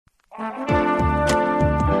You're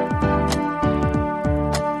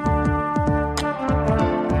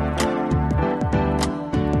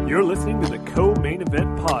listening to the Co-Main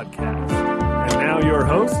Event Podcast. And now your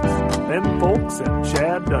hosts, Ben Folks and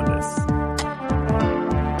Chad Dundas.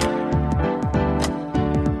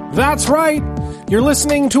 That's right. You're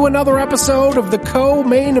listening to another episode of the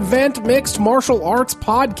Co-Main Event Mixed Martial Arts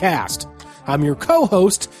Podcast. I'm your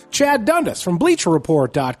co-host, Chad Dundas from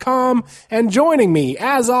BleacherReport.com, and joining me,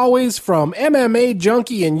 as always, from MMA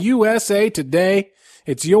Junkie in USA Today,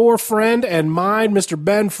 it's your friend and mine, Mr.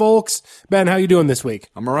 Ben Folks. Ben, how you doing this week?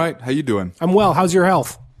 I'm all right. How you doing? I'm well. How's your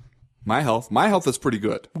health? My health is pretty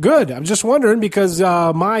good. Good. I'm just wondering because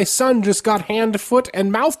my son just got hand, foot,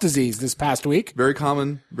 and mouth disease this past week. Very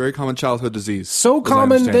common childhood disease. So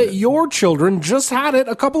common that your children just had it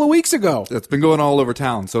a couple of weeks ago. It's been going all over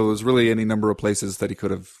town, so there's really any number of places that he could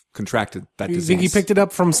have contracted that disease. You think he picked it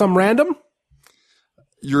up from some random?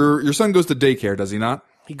 Your son goes to daycare, does he not?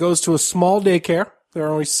 He goes to a small daycare. There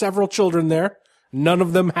are only several children there. None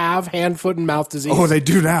of them have hand, foot, and mouth disease. Oh, they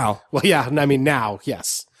do now. Well, yeah, I mean now,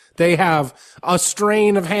 yes. They have a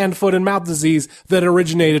strain of hand, foot, and mouth disease that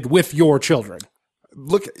originated with your children.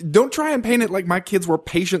 Look, don't try and paint it like my kids were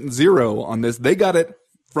patient zero on this. They got it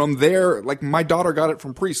from there, like my daughter got it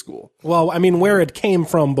from preschool. Well, I mean, where it came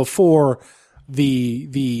from before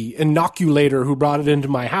the inoculator who brought it into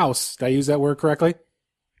my house. Did I use that word correctly?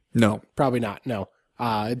 No. Probably not, no.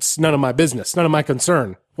 It's none of my business, none of my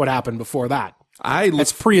concern what happened before that.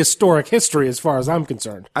 It's prehistoric history as far as I'm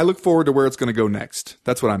concerned. I look forward to where it's going to go next.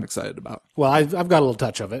 That's what I'm excited about. Well, I've got a little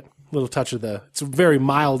touch of it. A little touch of it's very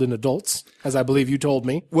mild in adults, as I believe you told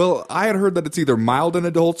me. Well, I had heard that it's either mild in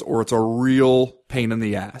adults or it's a real pain in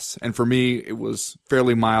the ass. And for me, it was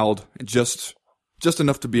fairly mild, just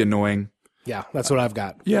enough to be annoying. Yeah, that's what I've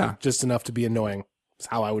got. Yeah. Just enough to be annoying is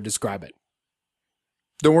how I would describe it.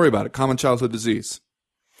 Don't worry about it. Common childhood disease.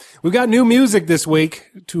 We've got new music this week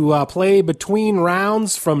to play between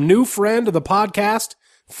rounds from new friend of the podcast,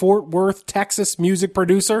 Fort Worth, Texas music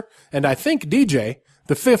producer, and I think DJ,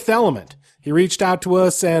 The Fifth Element. He reached out to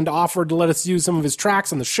us and offered to let us use some of his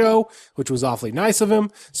tracks on the show, which was awfully nice of him.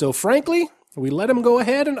 So frankly, we let him go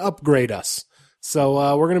ahead and upgrade us.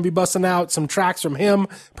 So we're going to be busting out some tracks from him,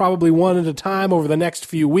 probably one at a time over the next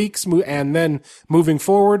few weeks, and then moving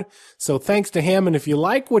forward. So thanks to him, and if you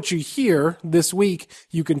like what you hear this week,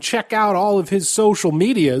 you can check out all of his social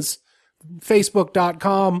medias,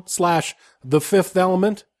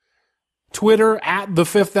 Facebook.com/TheFifthElement, Twitter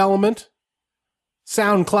 @TheFifthElement,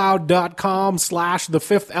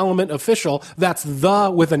 SoundCloud.com/TheFifthElementOfficial. That's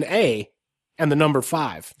the with an A and the number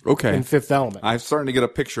 5. Okay. In Fifth Element. I'm starting to get a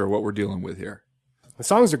picture of what we're dealing with here. The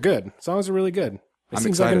songs are good. The songs are really good. I'm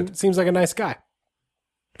excited. Seems like a nice guy.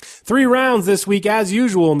 3 rounds this week, as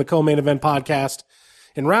usual, in the Co-Main Event Podcast.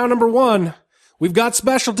 In round number 1, we've got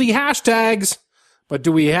specialty hashtags, but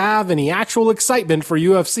do we have any actual excitement for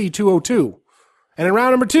UFC 202? And in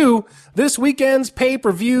round number 2, this weekend's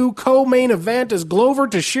pay-per-view co-main event is Glover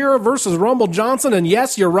Teixeira versus Rumble Johnson, and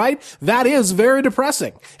yes, you're right, that is very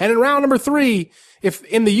depressing. And in round number 3, if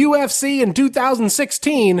in the UFC in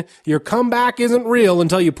 2016, your comeback isn't real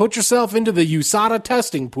until you put yourself into the USADA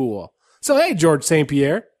testing pool. So hey, George St.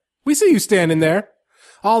 Pierre, we see you standing there.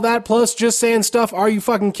 All that plus just saying stuff, are you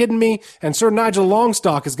fucking kidding me? And Sir Nigel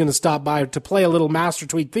Longstock is going to stop by to play a little Master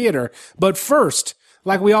Tweet Theater. But first,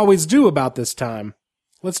 like we always do about this time,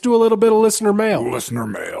 let's do a little bit of listener mail. Listener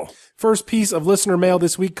mail. First piece of listener mail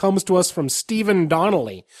this week comes to us from Stephen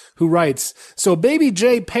Donnelly, who writes, so Baby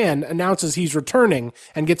J Penn announces he's returning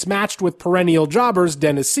and gets matched with perennial jobbers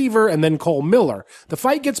Dennis Seaver and then Cole Miller. The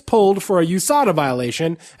fight gets pulled for a USADA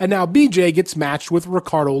violation, and now BJ gets matched with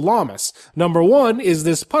Ricardo Lamas. Number 1, is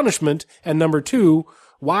this punishment? And number 2,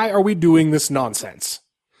 why are we doing this nonsense?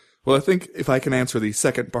 Well, I think if I can answer the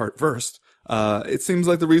second part first, it seems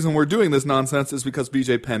like the reason we're doing this nonsense is because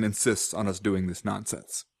BJ Penn insists on us doing this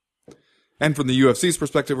nonsense. And from the UFC's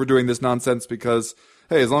perspective, we're doing this nonsense because,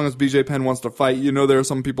 hey, as long as BJ Penn wants to fight, you know there are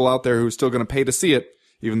some people out there who are still going to pay to see it,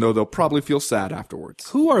 even though they'll probably feel sad afterwards.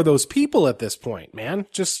 Who are those people at this point, man?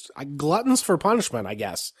 Just gluttons for punishment, I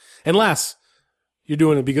guess. Unless you're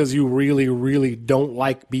doing it because you really, really don't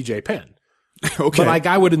like BJ Penn. Okay. But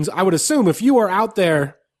I would assume if you are out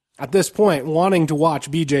there at this point wanting to watch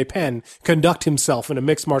BJ Penn conduct himself in a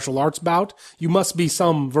mixed martial arts bout, you must be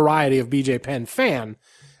some variety of BJ Penn fan.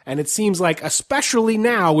 And it seems like, especially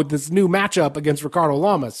now with this new matchup against Ricardo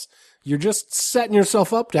Lamas, you're just setting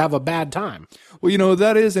yourself up to have a bad time. Well, you know,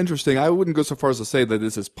 that is interesting. I wouldn't go so far as to say that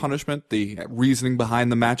this is punishment, the reasoning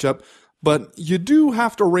behind the matchup, but you do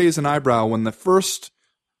have to raise an eyebrow when the first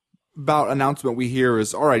bout announcement we hear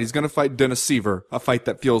is, all right, he's going to fight Dennis Seaver, a fight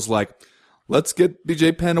that feels like, let's get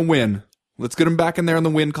BJ Penn a win. Let's get him back in there in the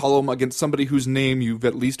win column against somebody whose name you've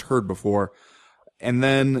at least heard before. And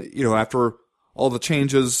then, after all the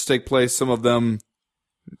changes take place, some of them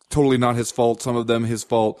totally not his fault, some of them his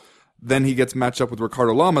fault, then he gets matched up with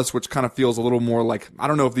Ricardo Lamas, which kind of feels a little more like, I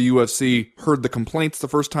don't know if the UFC heard the complaints the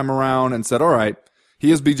first time around and said, all right,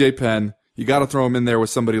 he is BJ Penn. You got to throw him in there with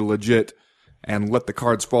somebody legit and let the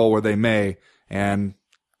cards fall where they may. And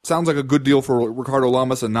sounds like a good deal for Ricardo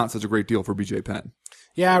Lamas and not such a great deal for BJ Penn.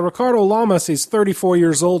 Yeah, Ricardo Lamas, he's 34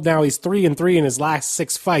 years old now. He's 3-3 in his last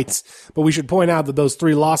 6 fights. But we should point out that those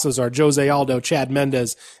 3 losses are Jose Aldo, Chad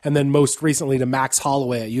Mendes, and then most recently to Max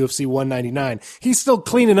Holloway at UFC 199. He's still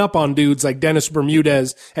cleaning up on dudes like Dennis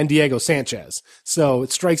Bermudez and Diego Sanchez. So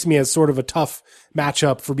it strikes me as sort of a tough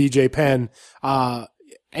matchup for BJ Penn. And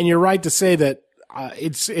you're right to say that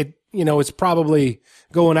it's probably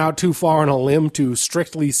going out too far on a limb to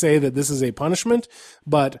strictly say that this is a punishment,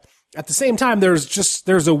 but at the same time,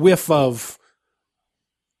 there's a whiff of,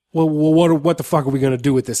 well, what the fuck are we going to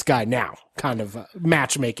do with this guy now? Kind of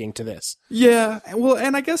matchmaking to this. Yeah, well,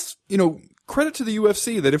 and I guess, credit to the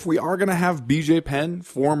UFC that if we are going to have BJ Penn,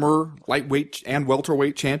 former lightweight and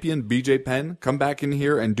welterweight champion BJ Penn, come back in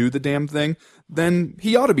here and do the damn thing, then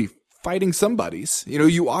he ought to be fighting somebody's.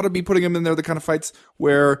 You ought to be putting him in there the kind of fights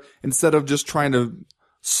where instead of just trying to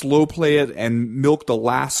slow play it and milk the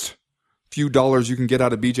last few dollars you can get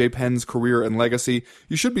out of BJ Penn's career and legacy,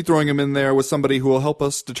 you should be throwing him in there with somebody who will help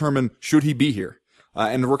us determine should he be here.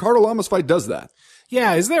 And the Ricardo Lamas fight does that.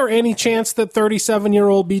 Yeah, is there any chance that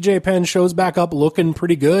 37-year-old BJ Penn shows back up looking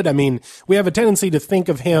pretty good? I mean, we have a tendency to think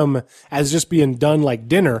of him as just being done like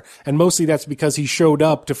dinner, and mostly that's because he showed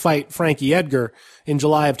up to fight Frankie Edgar in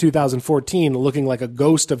July of 2014 looking like a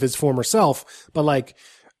ghost of his former self. But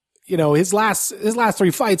his last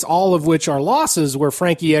 3 fights, all of which are losses, were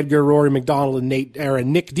Frankie Edgar, Rory McDonald,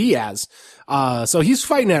 and Nick Diaz. So he's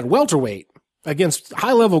fighting at welterweight against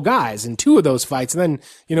high-level guys in 2 of those fights. And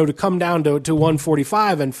then, to come down to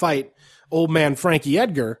 145 and fight old man Frankie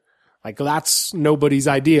Edgar, that's nobody's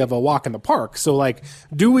idea of a walk in the park. So,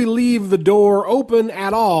 do we leave the door open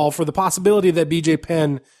at all for the possibility that BJ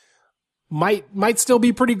Penn might still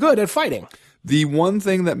be pretty good at fighting? The one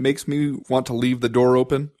thing that makes me want to leave the door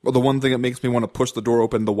open, or the one thing that makes me want to push the door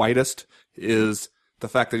open the widest, is the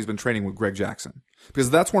fact that he's been training with Greg Jackson.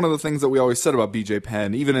 Because that's one of the things that we always said about BJ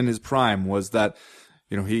Penn, even in his prime, was that,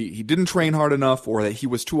 he didn't train hard enough, or that he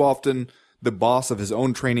was too often the boss of his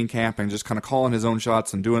own training camp and just kind of calling his own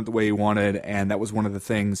shots and doing it the way he wanted. And that was one of the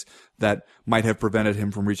things that might have prevented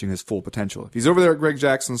him from reaching his full potential. If he's over there at Greg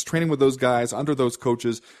Jackson's training with those guys under those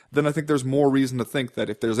coaches, then I think there's more reason to think that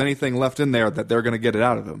if there's anything left in there, that they're going to get it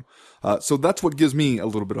out of him. So that's what gives me a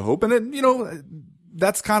little bit of hope. And then,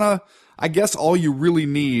 that's kind of, I guess, all you really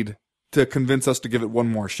need to convince us to give it one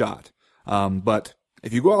more shot. But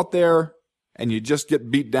if you go out there and you just get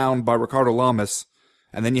beat down by Ricardo Lamas,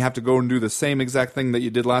 and then you have to go and do the same exact thing that you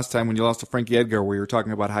did last time when you lost to Frankie Edgar, where you were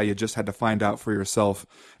talking about how you just had to find out for yourself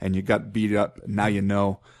and you got beat up. Now you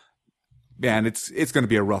know. Man, it's going to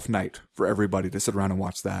be a rough night for everybody to sit around and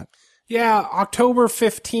watch that. Yeah, October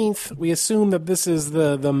 15th, we assume that this is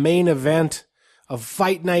the main event of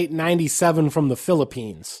Fight Night 97 from the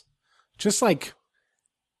Philippines. Just like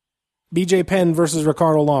BJ Penn versus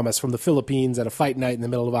Ricardo Lamas from the Philippines at a fight night in the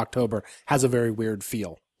middle of October has a very weird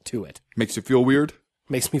feel to it. Makes you feel weird?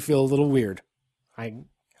 Makes me feel a little weird. I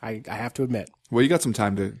have to admit. Well, you got some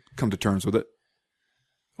time to come to terms with it.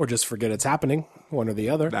 Or just forget it's happening, one or the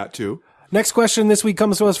other. That too. Next question this week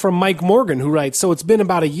comes to us from Mike Morgan, who writes, so it's been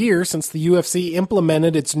about a year since the UFC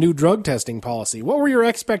implemented its new drug testing policy. What were your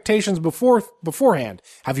expectations beforehand?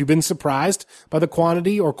 Have you been surprised by the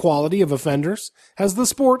quantity or quality of offenders? Has the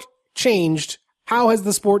sport changed? How has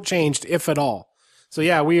the sport changed, if at all? So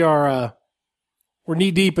yeah, we're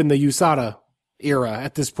knee deep in the USADA era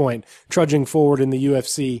at this point, trudging forward in the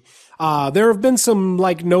UFC. There have been some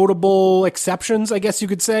notable exceptions, I guess you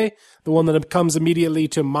could say. The one that comes immediately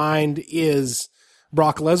to mind is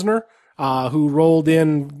Brock Lesnar, who rolled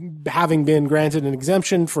in having been granted an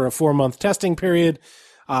exemption for a 4-month testing period,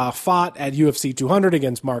 fought at UFC 200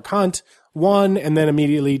 against Mark Hunt, won, and then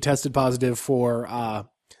immediately tested positive for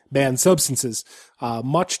banned substances.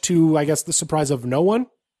 Much to, I guess, the surprise of no one,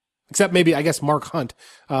 except maybe, I guess, Mark Hunt.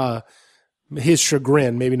 His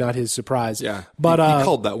chagrin, maybe not his surprise. Yeah, but he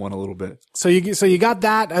called that one a little bit. So you got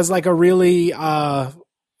that as a really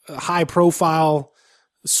high profile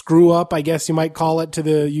screw up, I guess you might call it, to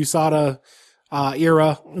the USADA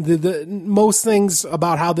era. The most things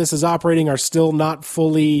about how this is operating are still not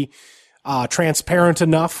fully transparent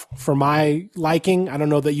enough for my liking. I don't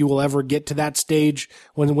know that you will ever get to that stage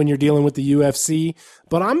when you're dealing with the UFC,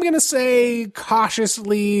 but I'm going to say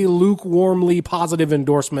cautiously, lukewarmly positive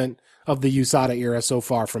endorsement of the USADA era so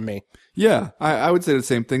far from me. Yeah, I would say the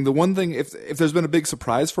same thing. The one thing, if there's been a big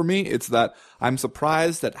surprise for me, it's that I'm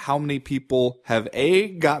surprised at how many people have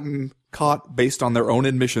gotten caught based on their own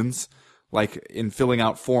admissions, like in filling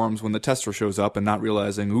out forms when the tester shows up and not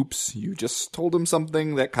realizing, oops, you just told him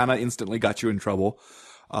something that kind of instantly got you in trouble.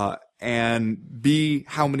 And B,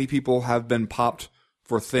 how many people have been popped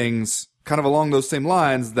for things kind of along those same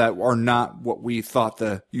lines that are not what we thought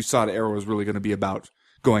the USADA era was really going to be about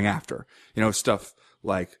going after. Stuff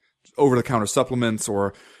like over-the-counter supplements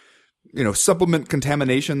or, supplement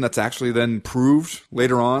contamination that's actually then proved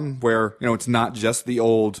later on where, it's not just the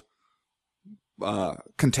old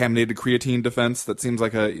contaminated creatine defense that seems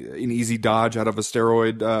like an easy dodge out of a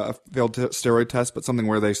failed steroid test, but something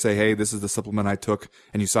where they say, hey, this is the supplement I took,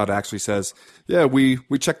 and USADA actually says, yeah, we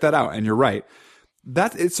checked that out, and you're right.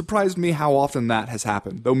 It surprised me how often that has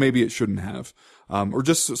happened, though maybe it shouldn't have. Or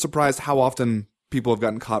just surprised how often people have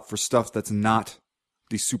gotten caught for stuff that's not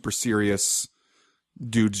the super serious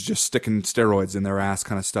dudes just sticking steroids in their ass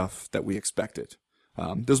kind of stuff that we expected.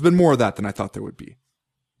 There's been more of that than I thought there would be.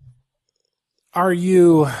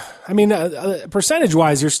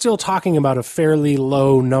 Percentage-wise, you're still talking about a fairly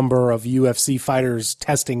low number of UFC fighters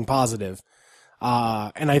testing positive.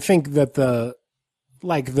 And I think that the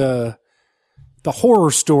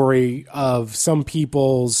horror story of some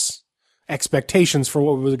people's expectations for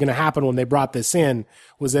what was going to happen when they brought this in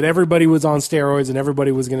was that everybody was on steroids and everybody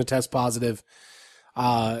was going to test positive.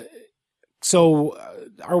 So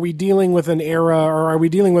are we dealing with an era, or are we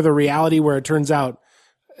dealing with a reality where it turns out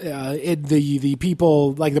the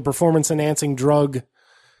people, like the performance enhancing drug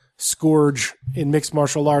scourge in mixed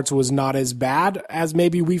martial arts, was not as bad as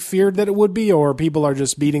maybe we feared that it would be, or people are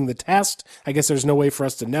just beating the test? I guess there's no way for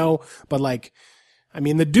us to know, but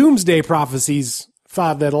the doomsday prophecies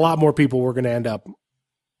thought that a lot more people were going to end up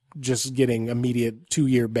just getting immediate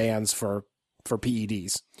 2-year bans for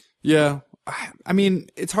PEDs. Yeah.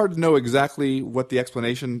 It's hard to know exactly what the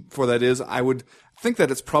explanation for that is. I would think that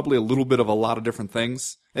it's probably a little bit of a lot of different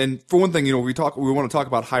things. And for one thing, we want to talk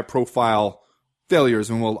about high profile failures,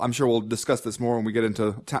 and I'm sure we'll discuss this more when we get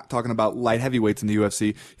into talking about light heavyweights in the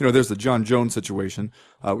UFC. There's the John Jones situation,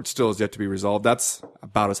 which still is yet to be resolved. That's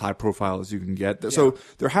about as high profile as you can get. Yeah. So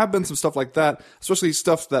there have been some stuff like that, especially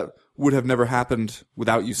stuff that would have never happened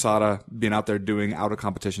without USADA being out there doing out of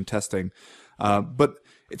competition testing. But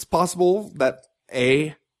it's possible that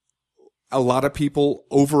a lot of people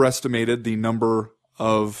overestimated the number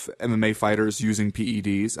of MMA fighters using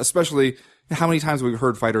PEDs, especially how many times we've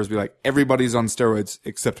heard fighters be like, everybody's on steroids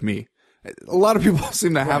except me. A lot of people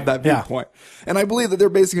seem to have that viewpoint. Yeah. And I believe that they're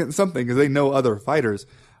basing it on something because they know other fighters.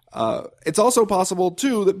 It's also possible,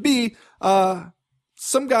 too, that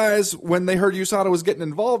some guys, when they heard USADA was getting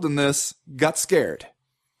involved in this, got scared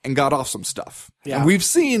and got off some stuff. Yeah. And we've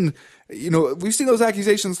seen those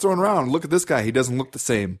accusations thrown around. Look at this guy. He doesn't look the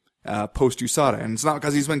same post USADA. And it's not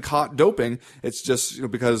because he's been caught doping. It's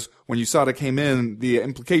just because when USADA came in, the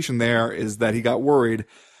implication there is that he got worried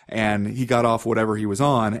and he got off whatever he was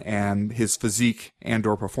on, and his physique and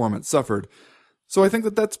or performance suffered. So I think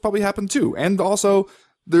that that's probably happened too. And also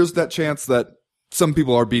there's that chance that some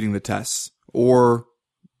people are beating the tests or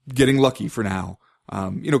getting lucky for now.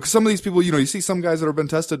 Because some of these people, you see some guys that have been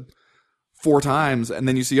tested 4 times, and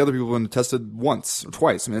then you see other people who have been tested once or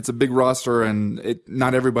twice. It's a big roster, and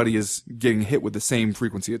not everybody is getting hit with the same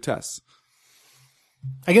frequency of tests.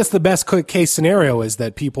 I guess the best case scenario is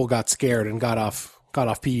that people got scared and got off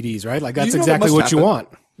PEDs, right? Like that's exactly what you want.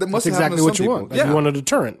 That's exactly what you want. You want a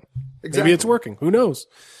deterrent. Exactly. Maybe it's working. Who knows?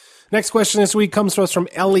 Next question this week comes to us from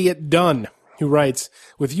Elliot Dunn, who writes,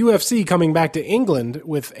 with UFC coming back to England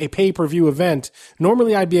with a pay-per-view event,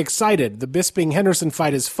 normally I'd be excited. The Bisping-Henderson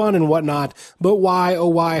fight is fun and whatnot, but why, oh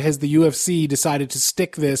why, has the UFC decided to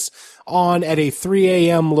stick this on at a 3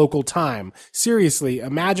 a.m. local time? Seriously,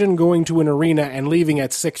 imagine going to an arena and leaving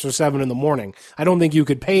at 6 or 7 in the morning. I don't think you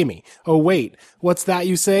could pay me. Oh wait, what's that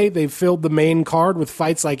you say? They've filled the main card with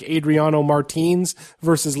fights like Adriano Martins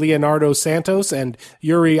versus Leonardo Santos and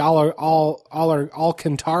Yuri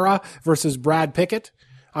Alcantara versus Brad Pickett?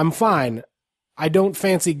 I'm fine. I don't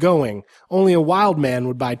fancy going. Only a wild man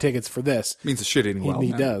would buy tickets for this. Means a shit-eating wild man.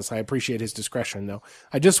 He does. I appreciate his discretion, though.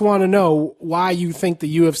 I just want to know why you think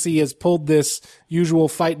the UFC has pulled this usual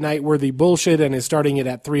fight night-worthy bullshit and is starting it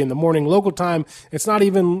at 3 in the morning local time. It's not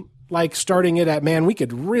even like starting it at, man, we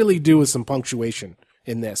could really do with some punctuation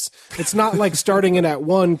in this. It's not like starting it at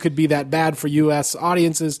 1 could be that bad for U.S.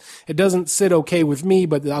 audiences. It doesn't sit okay with me,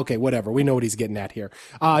 but okay, whatever. We know what he's getting at here.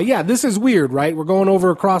 Yeah, this is weird, right? We're going over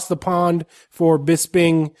across the pond for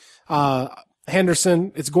Bisping,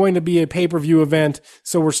 Henderson. It's going to be a pay-per-view event,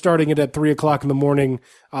 so we're starting it at 3:00 in the morning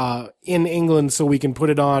in England, so we can put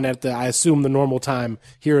it on at I assume the normal time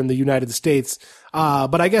here in the United States.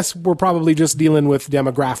 But I guess we're probably just dealing with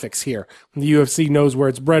demographics here. The UFC knows where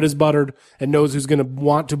its bread is buttered and knows who's going to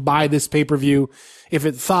want to buy this pay-per-view. If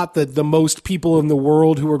it thought that the most people in the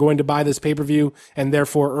world who are going to buy this pay-per-view and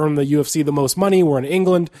therefore earn the UFC the most money were in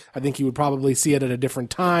England, I think you would probably see it at a different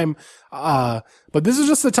time. But this is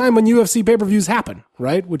just the time when UFC pay-per-views happen,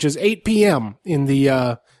 right? Which is 8 p.m. in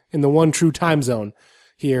the one true time zone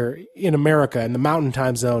here in America, in the Mountain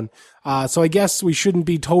Time Zone. So I guess we shouldn't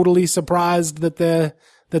be totally surprised that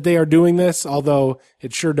they are doing this, although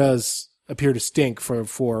it sure does appear to stink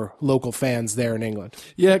for local fans there in England.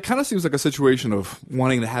 Yeah, it kind of seems like a situation of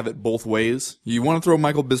wanting to have it both ways. You want to throw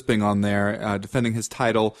Michael Bisping on there, defending his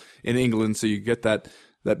title in England, so you get that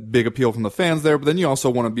big appeal from the fans there, but then you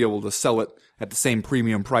also want to be able to sell it at the same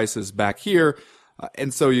premium prices back here,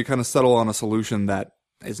 and so you kind of settle on a solution that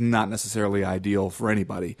is not necessarily ideal for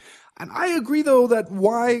anybody. And I agree, though, that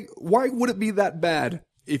why would it be that bad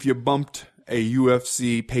if you bumped a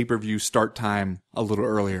UFC pay-per-view start time a little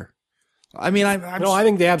earlier? I mean, I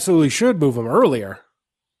think they absolutely should move them earlier.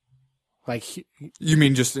 Like, you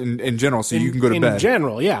mean just in general, so you can go to bed? In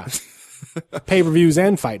general, yeah. Pay-per-views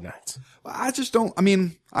and fight nights. I just don't. I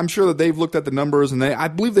mean, I'm sure that they've looked at the numbers, and I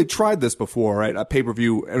believe they tried this before, right? A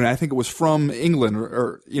pay-per-view, and I think it was from England,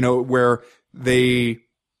 or where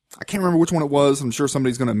I can't remember which one it was. I'm sure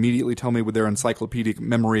somebody's going to immediately tell me with their encyclopedic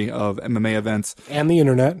memory of MMA events and the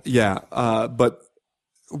internet. Yeah, but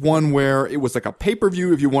one where it was like a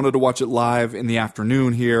pay-per-view if you wanted to watch it live in the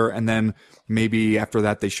afternoon here, and then maybe after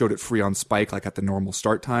that they showed it free on Spike, like at the normal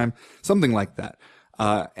start time, something like that.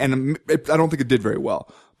 And I don't think it did very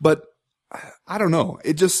well, but I don't know.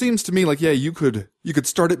 It just seems to me like, yeah, you could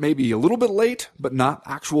start it maybe a little bit late, but not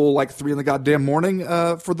actual like 3 in the goddamn morning,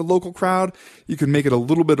 for the local crowd. You could make it a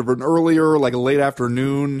little bit of an earlier, like a late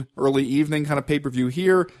afternoon, early evening kind of pay-per-view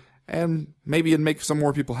here, and maybe it'd make some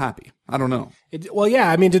more people happy. I don't know. Well, yeah,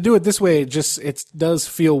 I mean, to do it this way, it does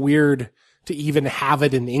feel weird to even have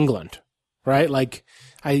it in England, right? Like,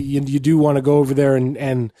 you do want to go over there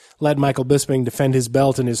and let Michael Bisping defend his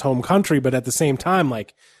belt in his home country, but at the same time,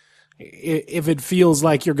 like, if it feels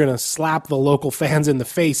like you're going to slap the local fans in the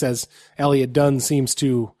face, as Elliot Dunn seems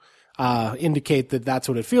to indicate that that's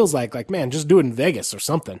what it feels like, man, just do it in Vegas or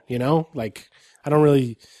something, Like, I don't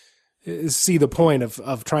really see the point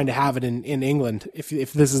of trying to have it in England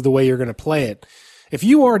if this is the way you're going to play it. If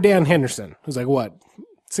you are Dan Henderson, who's like,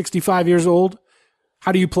 65 years old,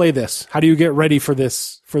 how do you play this? How do you get ready for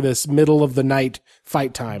this middle of the night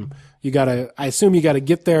fight time? I assume you gotta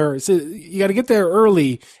get there. You gotta get there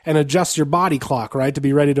early and adjust your body clock, right? To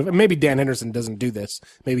be ready to, maybe Dan Henderson doesn't do this.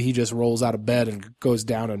 Maybe he just rolls out of bed and goes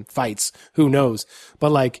down and fights. Who knows?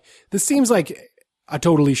 But like, this seems like a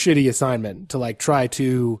totally shitty assignment to like try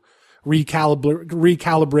to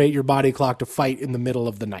recalibrate your body clock to fight in the middle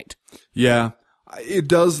of the night. Yeah. It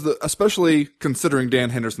does, especially considering Dan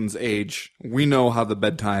Henderson's age. We know how the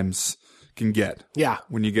bedtimes can get. Yeah.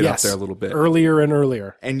 When you get up there a little bit. Earlier and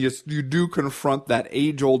earlier. And you do confront that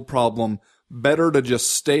age-old problem. Better to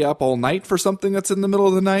just stay up all night for something that's in the middle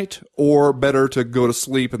of the night, or better to go to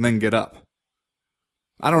sleep and then get up?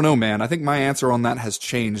 I don't know, man. I think my answer on that has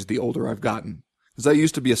changed the older I've gotten. Because I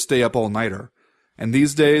used to be a stay-up-all-nighter. And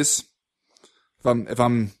these days, if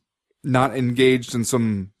I'm not engaged in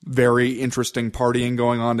some very interesting partying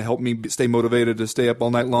going on to help me stay motivated to stay up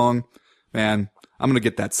all night long, man, I'm going to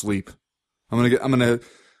get that sleep. I'm going to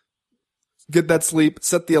get that sleep,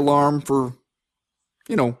 set the alarm for,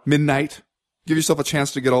 midnight. Give yourself a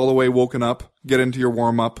chance to get all the way woken up, get into your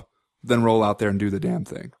warm up, then roll out there and do the damn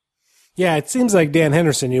thing. Yeah, it seems like Dan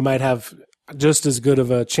Henderson, you might have just as good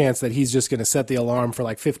of a chance that he's just going to set the alarm for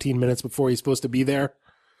like 15 minutes before he's supposed to be there.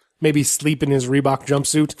 Maybe sleep in his Reebok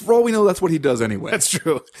jumpsuit. For all we know, that's what he does anyway. That's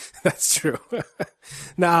true. That's true.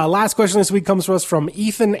 Now, last question this week comes to us from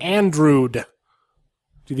Ethan Andrewd.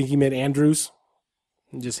 Do you think he meant Andrews?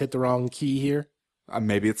 And just hit the wrong key here?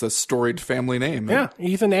 Maybe it's a storied family name. Yeah,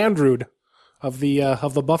 Ethan Andrewd of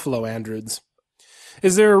the Buffalo Andrewds.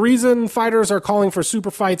 Is there a reason fighters are calling for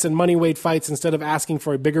super fights and money weight fights instead of asking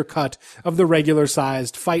for a bigger cut of the regular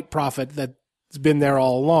sized fight profit that's been there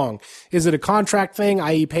all along? Is it a contract thing,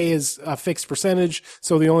 i.e. pay is a fixed percentage,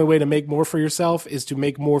 so the only way to make more for yourself is to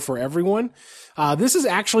make more for everyone? This is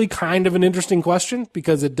actually kind of an interesting question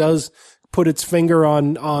because it does put its finger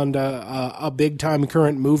on a big time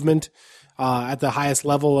current movement at the highest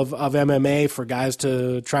level of MMA for guys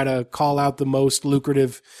to try to call out the most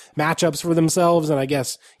lucrative matchups for themselves. And I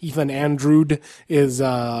guess Ethan Andrew is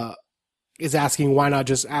asking why not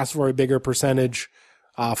just ask for a bigger percentage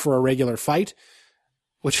for a regular fight,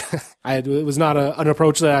 which it was not an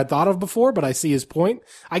approach that I thought of before, but I see his point.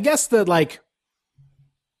 I guess that like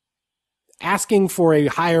asking for a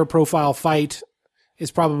higher profile fight is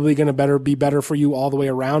probably going to be better for you all the way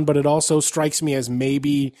around, but it also strikes me as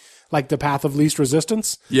maybe like the path of least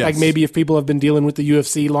resistance. Yes. Like maybe if people have been dealing with the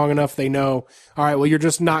UFC long enough, they know, all right, well, you're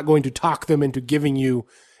just not going to talk them into giving you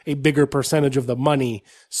a bigger percentage of the money,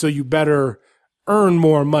 so you better earn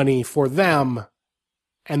more money for them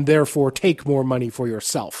and therefore take more money for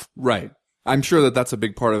yourself. Right. I'm sure that that's a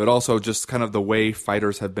big part of it. Also, just kind of the way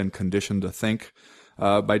fighters have been conditioned to think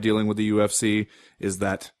by dealing with the UFC is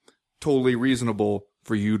that totally reasonable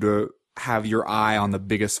for you to have your eye on the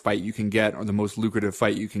biggest fight you can get or the most lucrative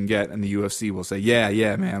fight you can get, and the UFC will say,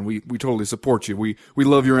 yeah, man, we totally support you. We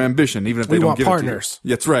love your ambition, even if they don't give partners. it to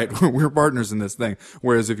you. That's right. We're partners in this thing.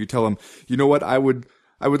 Whereas if you tell them, you know what, I would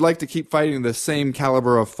like to keep fighting the same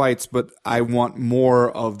caliber of fights, but I want more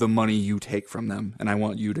of the money you take from them, and I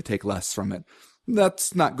want you to take less from it.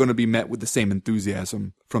 That's not going to be met with the same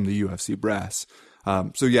enthusiasm from the UFC brass.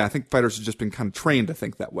 So yeah, I think fighters have just been kind of trained to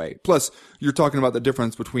think that way. Plus, you're talking about the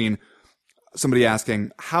difference between somebody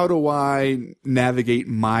asking, how do I navigate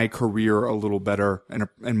my career a little better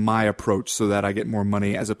and my approach so that I get more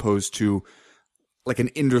money, as opposed to like an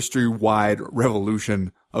industry-wide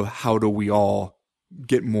revolution of how do we all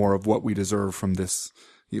get more of what we deserve from this,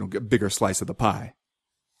 get bigger slice of the pie.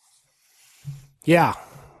 Yeah.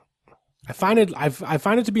 I find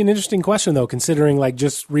it to be an interesting question though, considering like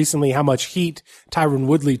just recently how much heat Tyron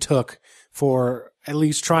Woodley took for at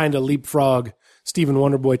least trying to leapfrog Stephen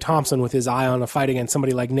Wonderboy Thompson with his eye on a fight against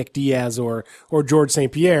somebody like Nick Diaz or George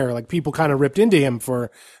St. Pierre. Like people kind of ripped into him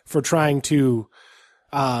for trying to,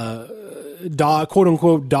 quote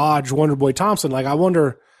unquote dodge Wonderboy Thompson. Like I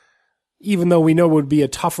wonder, even though we know it would be a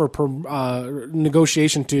tougher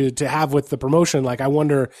negotiation to have with the promotion, like I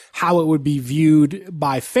wonder how it would be viewed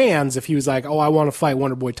by fans if he was like, oh, I want to fight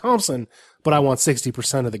Wonderboy Thompson, but I want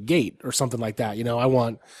 60% of the gate or something like that. I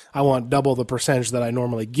want double the percentage that I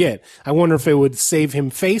normally get. I wonder if it would save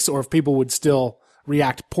him face or if people would still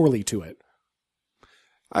react poorly to it.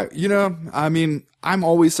 I'm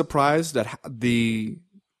always surprised at the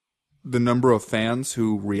number of fans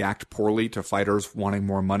who react poorly to fighters wanting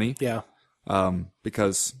more money. Yeah.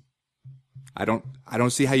 Because I don't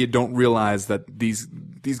see how you don't realize that these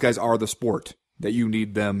guys are the sport, that you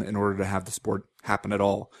need them in order to have the sport happen at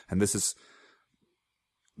all. And this is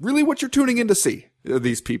really what you're tuning in to see,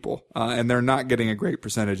 these people. And they're not getting a great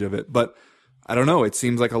percentage of it. But I don't know. It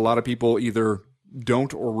seems like a lot of people either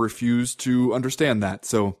don't or refuse to understand that.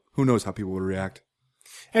 So who knows how people would react.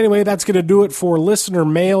 Anyway, that's going to do it for listener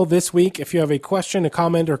mail this week. If you have a question, a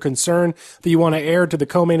comment, or concern that you want to air to the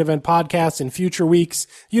Co-Main Event podcast in future weeks,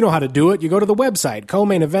 you know how to do it. You go to the website,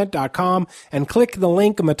 comainevent.com, and click the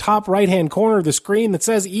link in the top right-hand corner of the screen that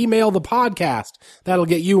says email the podcast. That'll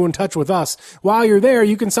get you in touch with us. While you're there,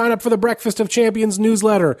 you can sign up for the Breakfast of Champions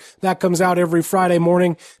newsletter. That comes out every Friday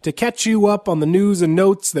morning to catch you up on the news and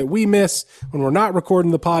notes that we miss when we're not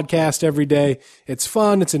recording the podcast every day. It's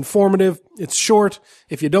fun. It's informative. It's short.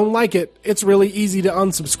 If you don't like it, it's really easy to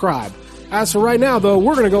unsubscribe. As for right now, though,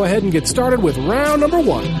 we're going to go ahead and get started with round number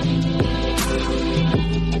 1.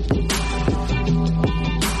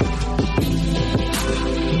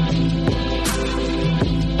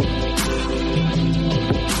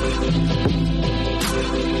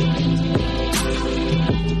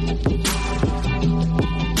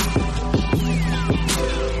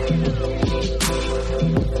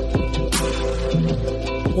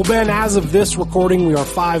 Well, Ben, as of this recording, we are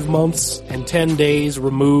 5 months and 10 days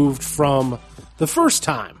removed from the first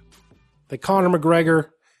time that Conor McGregor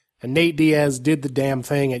and Nate Diaz did the damn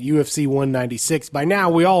thing at UFC 196. By now,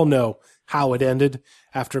 we all know how it ended.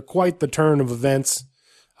 After quite the turn of events,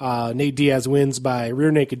 Nate Diaz wins by rear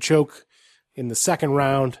naked choke in the second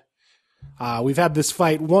round. We've had this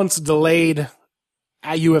fight once delayed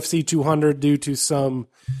at UFC 200 due to some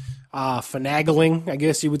finagling, I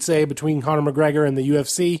guess you would say, between Conor McGregor and the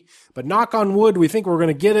UFC. But knock on wood, we think we're going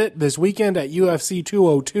to get it this weekend at UFC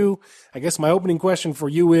 202. I guess my opening question for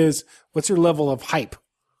you is, what's your level of hype?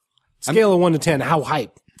 Scale of 1 to 10, how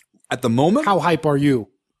hype? At the moment? How hype are you?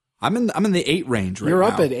 I'm in the 8 range right now. You're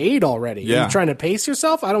up at 8 already. Yeah. Are you trying to pace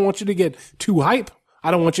yourself? I don't want you to get too hype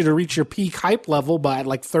I don't want you to reach your peak hype level by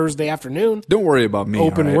like Thursday afternoon. Don't worry about me.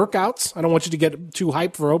 Open all right? workouts. I don't want you to get too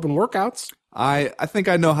hyped for open workouts. I think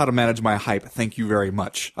I know how to manage my hype. Thank you very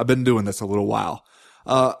much. I've been doing this a little while.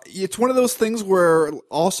 It's one of those things where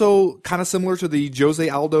also kind of similar to the Jose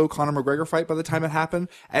Aldo Conor McGregor fight by the time it happened,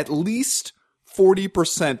 at least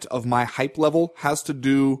 40% of my hype level has to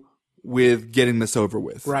do with getting this over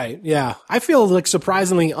with. Right. Yeah. I feel like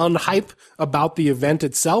surprisingly unhype about the event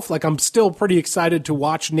itself. Like I'm still pretty excited to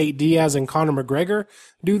watch Nate Diaz and Conor McGregor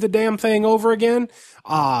do the damn thing over again.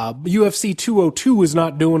 UFC 202 is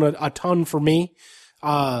not doing a ton for me.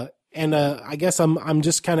 I guess I'm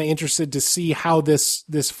just kind of interested to see how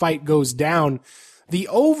this fight goes down. The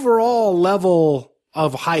overall level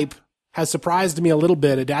of hype has surprised me a little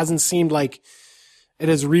bit. It hasn't seemed like it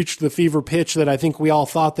has reached the fever pitch that I think we all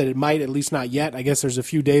thought that it might, at least not yet. I guess there's a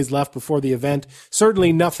few days left before the event.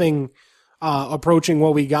 Certainly nothing approaching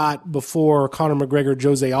what we got before Conor McGregor,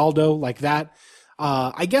 Jose Aldo, like that.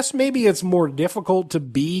 I guess maybe it's more difficult to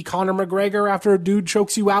be Conor McGregor after a dude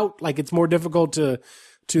chokes you out. Like it's more difficult to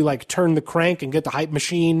like turn the crank and get the hype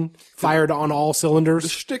machine fired on all The cylinders.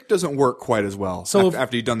 shtick doesn't work quite as well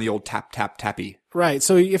after you've done the old tap, tap, tappy. Right.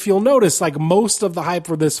 So if you'll notice, like most of the hype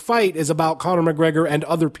for this fight is about Conor McGregor and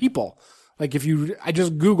other people. Like I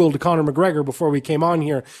just Googled Conor McGregor before we came on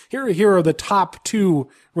here. Here are the top 2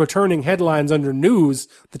 returning headlines under news.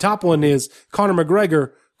 The top one is Conor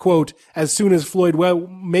McGregor, quote, as soon as Floyd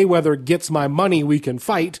Mayweather gets my money, we can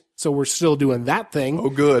fight. So we're still doing that thing. Oh,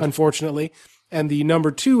 good. Unfortunately. And the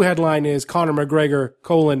number 2 headline is Conor McGregor,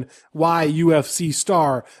 why UFC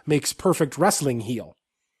star makes perfect wrestling heel.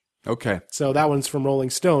 Okay. So that one's from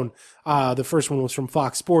Rolling Stone. The first one was from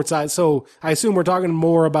Fox Sports. So I assume we're talking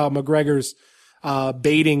more about McGregor's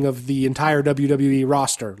baiting of the entire WWE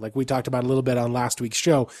roster, like we talked about a little bit on last week's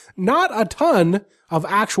show. Not a ton of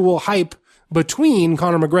actual hype between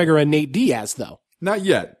Conor McGregor and Nate Diaz, though. Not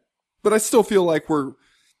yet. But I still feel like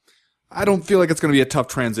I don't feel like it's going to be a tough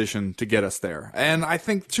transition to get us there. And I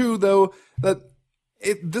think, too, though, that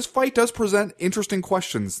this fight does present interesting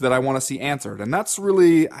questions that I want to see answered. And that's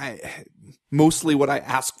really mostly what I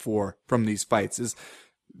ask for from these fights is,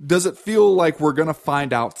 does it feel like we're going to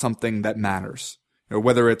find out something that matters? You know,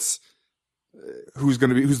 whether it's who's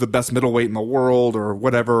the best middleweight in the world or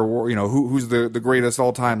whatever, or, you know, who's the greatest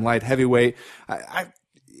all-time light heavyweight.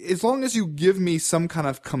 As long as you give me some kind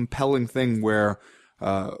of compelling thing where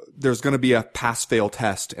there's going to be a pass-fail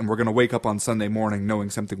test, and we're going to wake up on Sunday morning knowing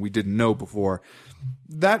something we didn't know before.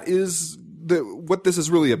 That is what this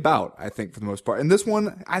is really about, I think, for the most part. And this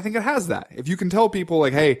one, I think it has that. If you can tell people,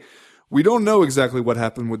 like, hey, we don't know exactly what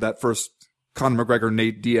happened with that first Conor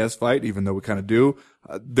McGregor-Nate Diaz fight, even though we kind of do.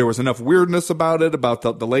 There was enough weirdness about it, about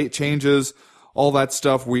the late changes, all that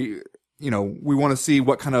stuff. We want to see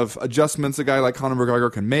what kind of adjustments a guy like Conor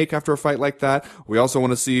McGregor can make after a fight like that. We also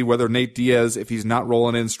want to see whether Nate Diaz, if he's not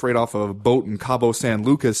rolling in straight off of a boat in Cabo San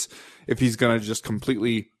Lucas, if he's going to just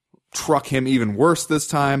completely truck him even worse this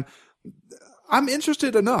time. I'm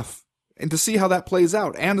interested enough and to see how that plays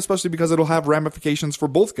out, and especially because it'll have ramifications for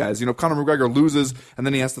both guys. You know, if Conor McGregor loses, and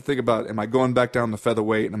then he has to think about, am I going back down the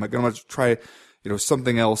featherweight, and am I going to try,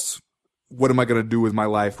 something else? What am I going to do with my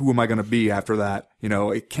life? Who am I going to be after that? You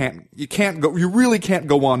really can't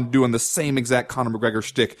go on doing the same exact Conor McGregor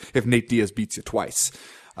shtick if Nate Diaz beats you twice,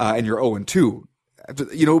 and you're 0-2.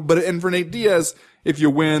 And for Nate Diaz, if you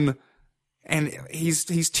win, and he's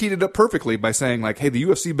teed it up perfectly by saying, like, hey, the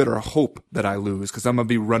UFC better hope that I lose because I'm going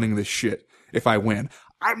to be running this shit if I win.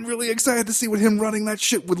 I'm really excited to see what him running that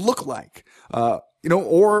shit would look like.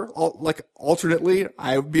 Or like alternately,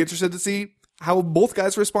 I would be interested to see how both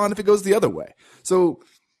guys respond if it goes the other way. So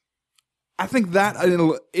I think that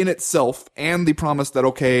in itself, and the promise that,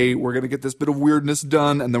 okay, we're going to get this bit of weirdness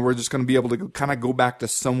done, and then we're just going to be able to kind of go back to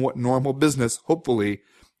somewhat normal business, hopefully,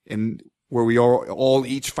 in where we are all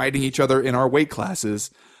each fighting each other in our weight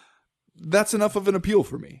classes. That's enough of an appeal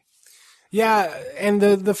for me. Yeah, and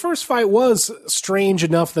the first fight was strange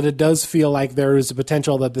enough that it does feel like there is a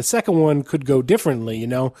potential that the second one could go differently,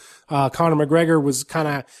 Conor McGregor was kind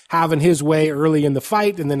of having his way early in the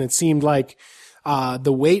fight, and then it seemed like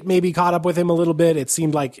the weight maybe caught up with him a little bit. It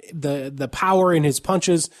seemed like the power in his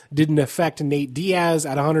punches didn't affect Nate Diaz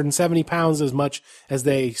at 170 pounds as much as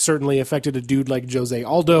they certainly affected a dude like Jose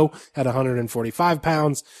Aldo at 145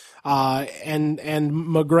 pounds. And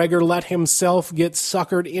McGregor let himself get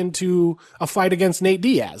suckered into a fight against Nate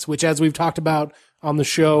Diaz, which, as we've talked about on the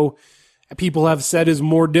show, people have said is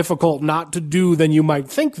more difficult not to do than you might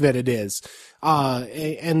think that it is.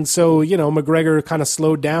 And so, McGregor kind of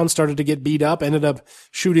slowed down, started to get beat up, ended up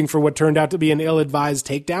shooting for what turned out to be an ill-advised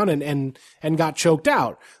takedown and got choked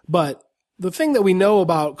out. But the thing that we know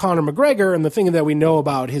about Conor McGregor and the thing that we know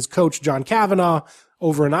about his coach, John Kavanagh,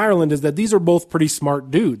 over in Ireland is that these are both pretty smart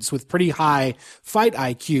dudes with pretty high fight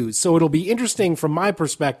IQs. So it'll be interesting from my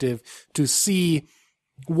perspective to see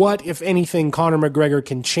what, if anything, Conor McGregor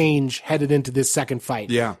can change headed into this second fight.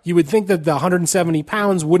 Yeah. You would think that the 170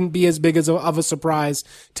 pounds wouldn't be as big as of a surprise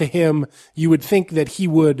to him. You would think that he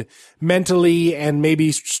would mentally and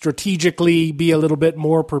maybe strategically be a little bit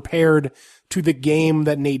more prepared to the game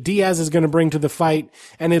that Nate Diaz is going to bring to the fight.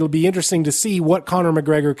 And it'll be interesting to see what Conor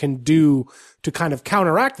McGregor can do to kind of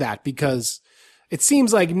counteract that, because it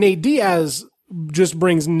seems like Nate Diaz just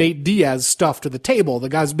brings Nate Diaz stuff to the table. The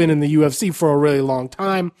guy's been in the UFC for a really long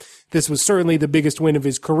time. This was certainly the biggest win of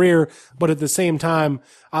his career, but at the same time,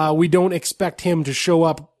 we don't expect him to show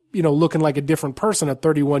up, looking like a different person at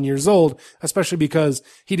 31 years old, especially because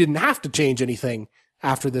he didn't have to change anything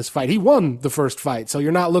after this fight. He won the first fight, so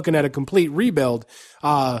you're not looking at a complete rebuild.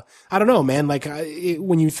 I don't know, man. Like,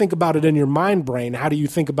 when you think about it in your mind brain, how do you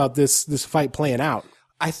think about this fight playing out?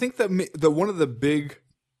 I think that one of the big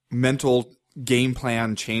mental game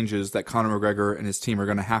plan changes that Conor McGregor and his team are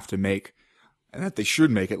going to have to make, and that they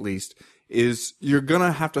should make at least, is you're going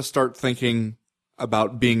to have to start thinking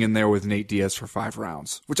about being in there with Nate Diaz for 5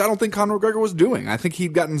 rounds, which I don't think Conor McGregor was doing. I think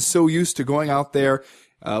he'd gotten so used to going out there,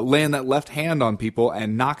 laying that left hand on people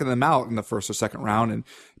and knocking them out in the first or second round and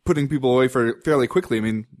putting people away fairly quickly. I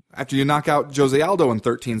mean, after you knock out Jose Aldo in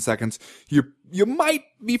 13 seconds, you might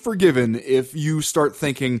be forgiven if you start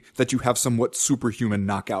thinking that you have somewhat superhuman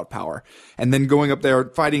knockout power. And then going up there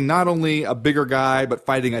fighting not only a bigger guy, but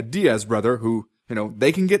fighting a Diaz brother who,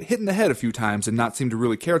 they can get hit in the head a few times and not seem to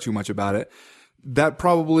really care too much about it. That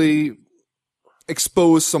probably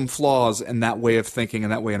exposed some flaws in that way of thinking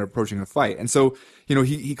and that way of approaching the fight. And so,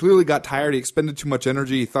 he clearly got tired. He expended too much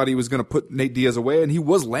energy. He thought he was going to put Nate Diaz away, and he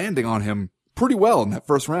was landing on him pretty well in that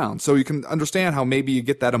first round. So you can understand how maybe you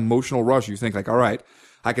get that emotional rush. You think like, all right,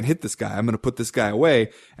 I can hit this guy. I'm going to put this guy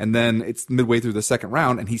away. And then it's midway through the second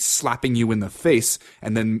round and he's slapping you in the face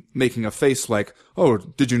and then making a face like, oh,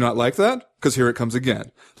 did you not like that? Because here it comes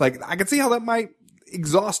again. Like, I can see how that might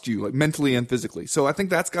exhaust you, like mentally and physically. So I think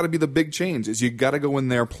that's got to be the big change, is you got to go in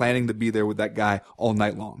there planning to be there with that guy all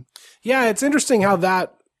night long. Yeah, it's interesting how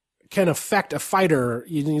that can affect a fighter.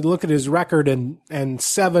 You look at his record, and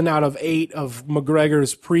 7 out of 8 of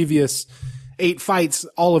McGregor's previous 8 fights,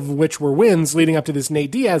 all of which were wins leading up to this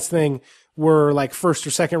Nate Diaz thing, were like first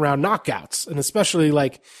or second round knockouts. And especially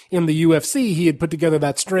like in the UFC, he had put together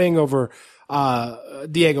that string over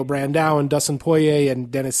Diego Brandao and Dustin Poirier and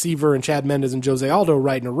Dennis Seaver and Chad Mendes and Jose Aldo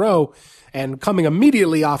right in a row. And coming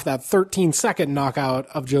immediately off that 13-second knockout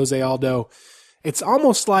of Jose Aldo, it's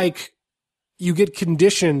almost like you get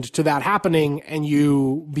conditioned to that happening and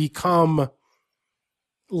you become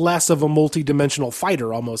less of a multi-dimensional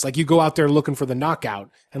fighter almost. Like you go out there looking for the knockout.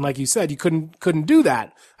 And like you said, you couldn't do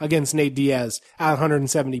that against Nate Diaz at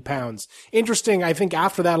 170 pounds. Interesting, I think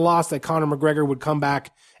after that loss that Conor McGregor would come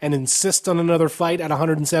back and insist on another fight at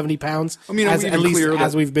 170 pounds. I mean, at least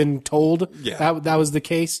as we've been told, yeah. that was the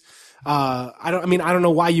case. I don't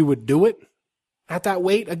know why you would do it at that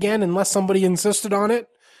weight again, unless somebody insisted on it.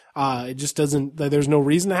 It just doesn't, there's no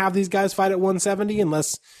reason to have these guys fight at 170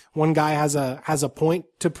 unless one guy has a point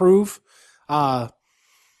to prove. Do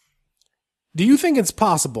you think it's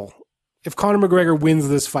possible if Conor McGregor wins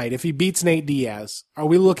this fight, if he beats Nate Diaz, are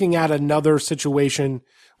we looking at another situation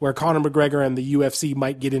where Conor McGregor and the UFC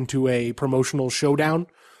might get into a promotional showdown?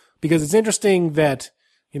 Because it's interesting that,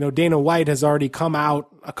 Dana White has already come out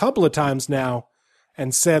a couple of times now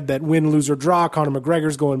and said that win, lose, or draw, Conor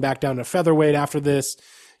McGregor's going back down to featherweight after this.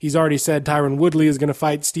 He's already said Tyron Woodley is going to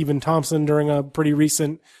fight Stephen Thompson during a pretty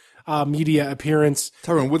recent media appearance.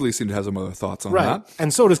 Tyron Woodley seemed to have some other thoughts on that.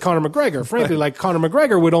 And so does Conor McGregor. Frankly, like Conor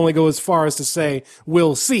McGregor would only go as far as to say,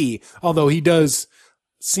 we'll see, although he does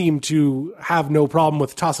seem to have no problem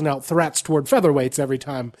with tossing out threats toward featherweights every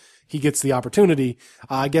time he gets the opportunity.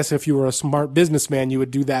 I guess if you were a smart businessman, you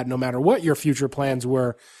would do that no matter what your future plans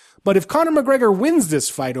were. But if Conor McGregor wins this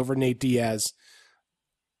fight over Nate Diaz,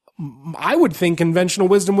 I would think conventional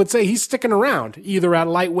wisdom would say he's sticking around either at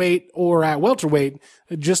lightweight or at welterweight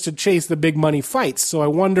just to chase the big money fights. So I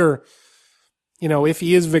wonder, if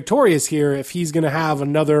he is victorious here, if he's going to have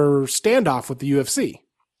another standoff with the UFC.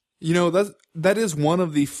 That is one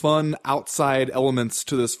of the fun outside elements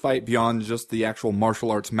to this fight beyond just the actual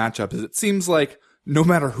martial arts matchup, is it seems like no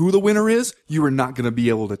matter who the winner is, you are not going to be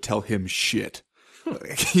able to tell him shit.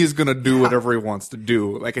 He's going to do whatever he wants to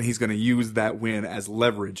do. And he's going to use that win as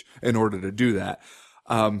leverage in order to do that.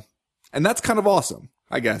 And that's kind of awesome.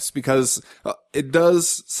 I guess, because it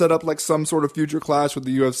does set up like some sort of future clash with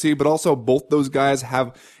the UFC, but also both those guys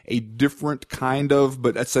have a different kind of,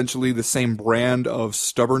 but essentially the same brand of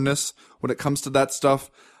stubbornness when it comes to that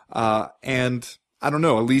stuff. And I don't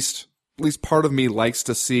know, at least part of me likes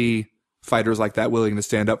to see fighters like that willing to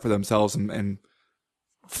stand up for themselves and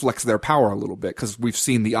flex their power a little bit, because we've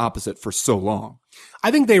seen the opposite for so long.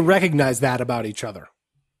 I think they recognize that about each other.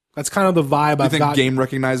 That's kind of the vibe I've gotten. Game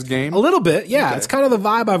recognized game? A little bit, yeah. Okay. It's kind of the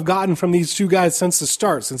vibe I've gotten from these two guys since the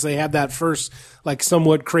start, since they had that first, like,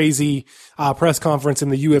 somewhat crazy press conference in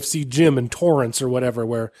the UFC gym in Torrance or whatever,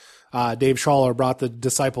 where Dave Schaller brought the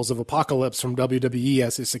Disciples of Apocalypse from WWE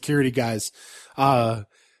as his security guys.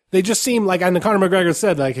 They just seem like, and Conor McGregor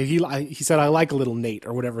said, like, he said, I like a little Nate,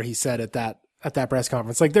 or whatever he said at that press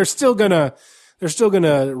conference. Like, they're still gonna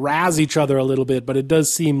razz each other a little bit, but it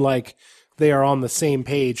does seem like they are on the same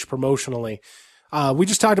page promotionally. We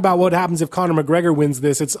just talked about what happens if Conor McGregor wins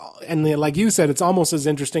this. Like you said, it's almost as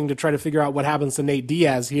interesting to try to figure out what happens to Nate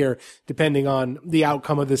Diaz here, depending on the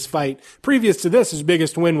outcome of this fight. Previous to this, his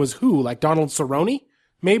biggest win was who? Like Donald Cerrone,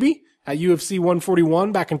 maybe, at UFC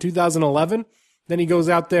 141 back in 2011. Then he goes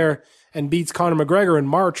out there and beats Conor McGregor in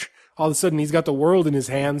March. All of a sudden, he's got the world in his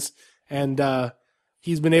hands, and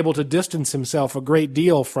he's been able to distance himself a great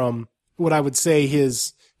deal from what I would say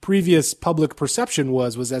his previous public perception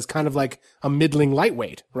was as kind of like a middling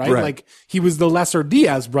lightweight, right? Like he was the lesser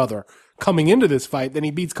Diaz brother coming into this fight. Then he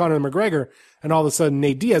beats Conor McGregor, and all of a sudden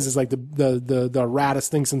Nate Diaz is like the raddest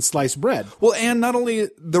thing since sliced bread. Well, and not only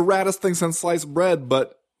the raddest thing since sliced bread,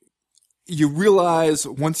 but you realize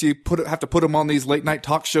once you have to put him on these late night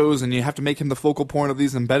talk shows and you have to make him the focal point of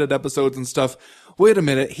these embedded episodes and stuff. Wait a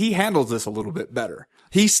minute. He handles this a little bit better.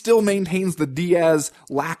 He still maintains the Diaz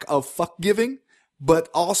lack of fuck giving, but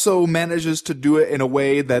also manages to do it in a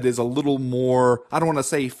way that is a little more, I don't want to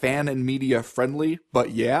say fan and media friendly,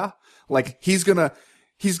 but yeah, like he's gonna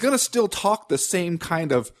still talk the same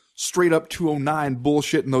kind of straight up 209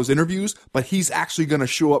 bullshit in those interviews, but he's actually gonna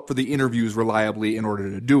show up for the interviews reliably in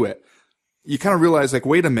order to do it. You kind of realize, like,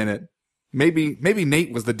 wait a minute, maybe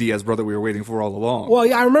Nate was the Diaz brother we were waiting for all along. Well,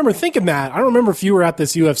 yeah, I remember thinking that. I don't remember if you were at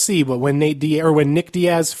this UFC, but when Nick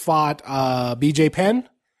Diaz fought BJ Penn,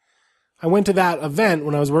 I went to that event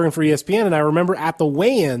when I was working for ESPN, and I remember at the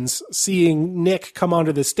weigh-ins seeing Nick come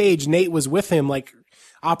onto the stage. Nate was with him, like,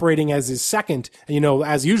 operating as his second. And, you know,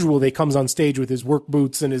 as usual, they comes on stage with his work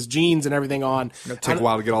boots and his jeans and everything on. It'll take a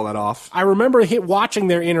while to get all that off. I remember watching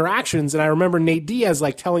their interactions, and I remember Nate Diaz,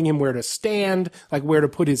 like, telling him where to stand, like, where to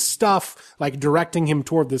put his stuff, like, directing him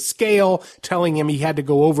toward the scale, telling him he had to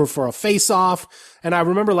go over for a face-off. And I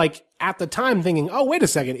remember, like, at the time thinking, oh, wait a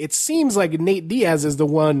second, it seems like Nate Diaz is the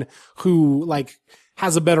one who, like,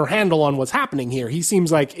 has a better handle on what's happening here. He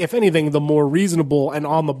seems like, if anything, the more reasonable and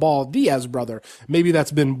on the ball Diaz brother. Maybe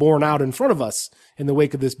that's been borne out in front of us in the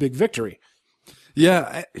wake of this big victory.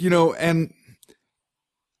 Yeah, you know, and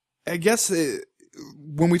I guess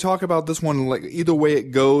when we talk about this one, like either way it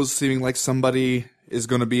goes, seeming like somebody is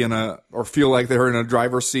going to be or feel like they're in a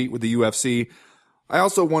driver's seat with the UFC. I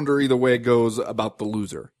also wonder either way it goes about the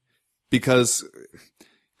loser, because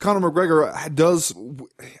Conor McGregor does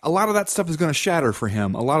a lot of that stuff is going to shatter for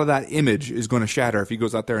him. A lot of that image is going to shatter if he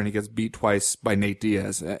goes out there and he gets beat twice by Nate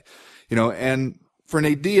Diaz. You know, and for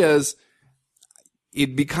Nate Diaz,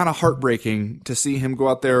 it'd be kind of heartbreaking to see him go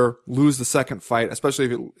out there, lose the second fight,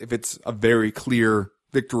 especially if it's a very clear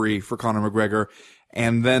victory for Conor McGregor,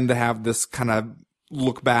 and then to have this kind of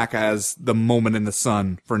look back as the moment in the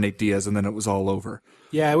sun for Nate Diaz, and then it was all over.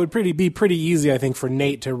 Yeah, it would be pretty easy, I think, for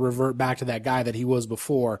Nate to revert back to that guy that he was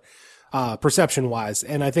before, perception-wise.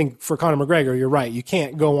 And I think for Conor McGregor, you're right. You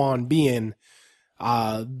can't go on being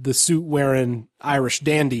the suit-wearing Irish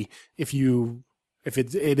dandy if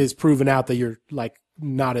it is proven out that you're, like,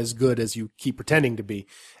 not as good as you keep pretending to be.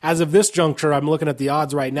 As of this juncture, I'm looking at the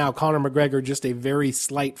odds right now. Conor McGregor just a very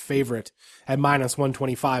slight favorite at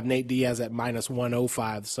 -125. Nate Diaz at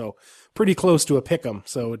 -105. So pretty close to a pick'em.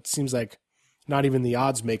 So it seems like not even the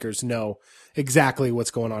odds makers know exactly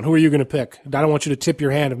what's going on. Who are you going to pick? I don't want you to tip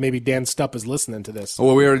your hand if maybe Dan Stupp is listening to this.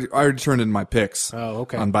 Well, I already turned in my picks. Oh,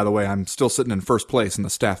 okay. And by the way, I'm still sitting in first place in the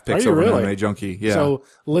staff picks Are you over really? MMA Junkie. Yeah. So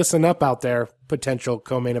listen up out there, potential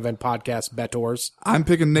co-main event podcast bettors. I'm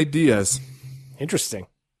picking Nate Diaz. Interesting.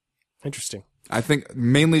 I think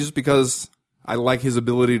mainly just because I like his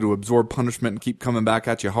ability to absorb punishment and keep coming back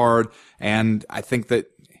at you hard. And I think that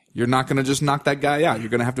you're not going to just knock that guy out. You're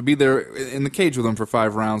going to have to be there in the cage with him for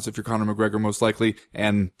 5 rounds if you're Conor McGregor, most likely.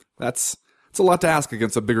 And that's It's a lot to ask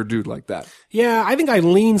against a bigger dude like that. Yeah, I think I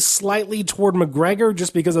lean slightly toward McGregor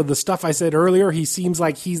just because of the stuff I said earlier. He seems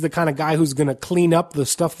like he's the kind of guy who's going to clean up the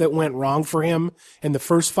stuff that went wrong for him in the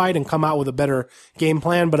first fight and come out with a better game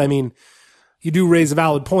plan. But I mean, you do raise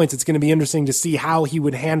valid points. It's going to be interesting to see how he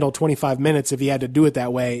would handle 25 minutes if he had to do it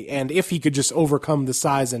that way, and if he could just overcome the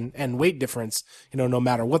size and weight difference, no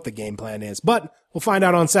matter what the game plan is. But we'll find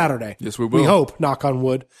out on Saturday. Yes, we will. We hope, knock on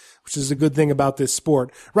wood, which is a good thing about this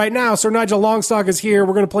sport. Right now, Sir Nigel Longstock is here.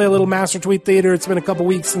 We're going to play a little Master Tweet Theater. It's been a couple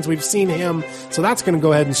weeks since we've seen him, so that's going to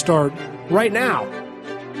go ahead and start right now.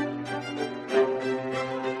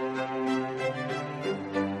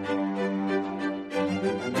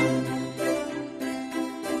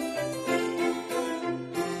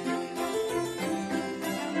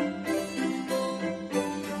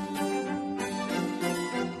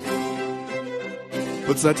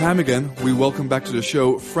 It's that time again. We welcome back to the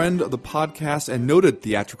show friend of the podcast and noted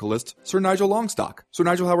theatricalist, Sir Nigel Longstock. Sir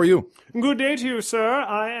Nigel, how are you? Good day to you, sir.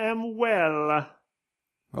 I am well.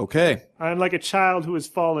 Okay. I'm like a child who has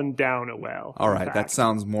fallen down a well. All right, that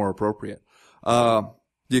sounds more appropriate.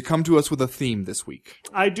 You come to us with a theme this week.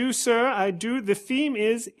 I do, sir. I do. The theme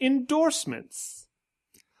is endorsements.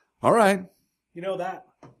 All right.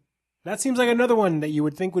 That seems like another one that you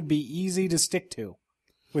would think would be easy to stick to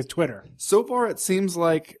with Twitter. So far, it seems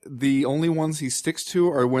like the only ones he sticks to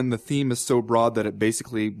are when the theme is so broad that it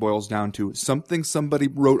basically boils down to something somebody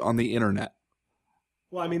wrote on the internet.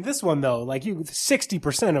 Well, I mean, this one, though,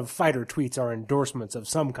 60% of fighter tweets are endorsements of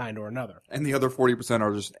some kind or another. And the other 40%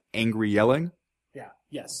 are just angry yelling? Yeah.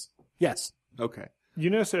 Yes. Okay.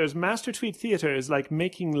 Sirs, Master Tweet Theater is like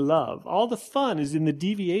making love. All the fun is in the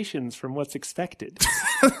deviations from what's expected.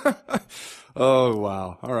 Oh,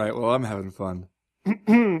 wow. All right. Well, I'm having fun.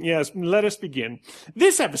 Yes, let us begin.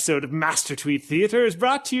 This episode of Master Tweet Theater is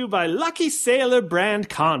brought to you by Lucky Sailor brand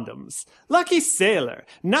condoms. Lucky Sailor,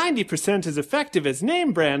 90% as effective as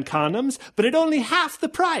name brand condoms, but at only half the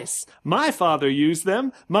price. My father used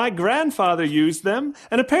them, my grandfather used them,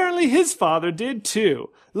 and apparently his father did too.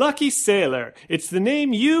 Lucky Sailor, it's the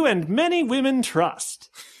name you and many women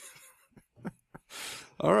trust.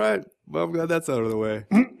 All right. Well, I'm glad that's out of the way.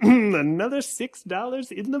 Another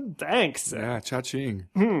 $6 in the bank, sir. Yeah, cha-ching.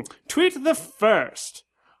 Tweet the first.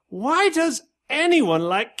 Why does anyone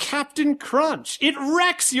like Captain Crunch? It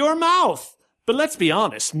wrecks your mouth. But let's be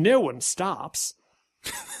honest, no one stops.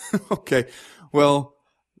 Okay. Well,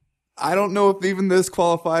 I don't know if even this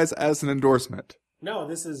qualifies as an endorsement. No,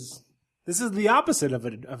 this is the opposite of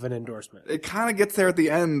an endorsement. It kind of gets there at the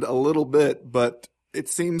end a little bit, but it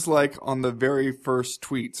seems like on the very first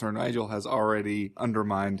tweet, Sir Nigel has already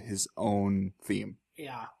undermined his own theme.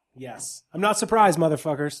 Yeah, yes. I'm not surprised,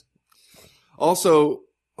 motherfuckers. Also,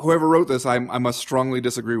 whoever wrote this, I must strongly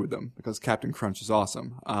disagree with them, because Captain Crunch is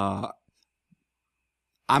awesome. I'm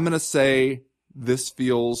going to say this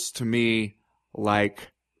feels to me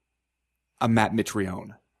like a Matt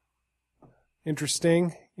Mitrione.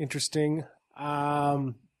 Interesting.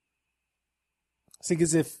 See,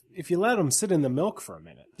 because if you let them sit in the milk for a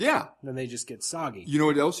minute, Yeah. then they just get soggy. You know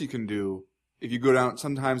what else you can do? If you go down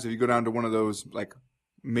to one of those,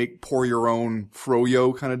 pour your own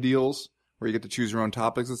froyo kind of deals, where you get to choose your own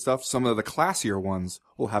toppings and stuff, some of the classier ones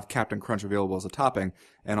will have Captain Crunch available as a topping,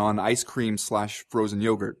 and on ice cream / frozen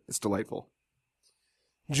yogurt, it's delightful.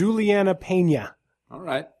 Juliana Pena. All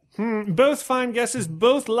right. Both fine guesses,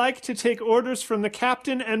 both like to take orders from the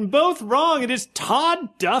captain, and both wrong. It is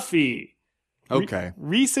Todd Duffy. Okay.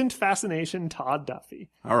 Recent fascination, Todd Duffy.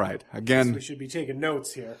 All right. Again, We should be taking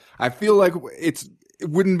notes here. I feel like it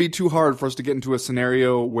wouldn't be too hard for us to get into a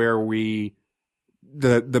scenario where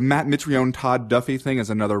the Matt Mitrione Todd Duffy thing is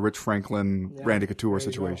another Rich Franklin Randy Couture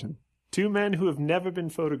situation. Two men who have never been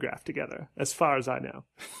photographed together, as far as I know.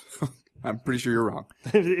 I'm pretty sure you're wrong.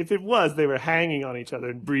 If it was, they were hanging on each other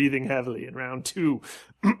and breathing heavily in round 2.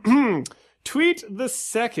 Tweet the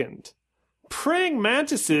second. Praying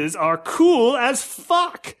mantises are cool as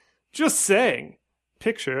fuck. Just saying.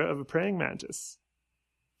 Picture of a praying mantis.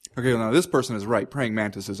 Okay, now this person is right. Praying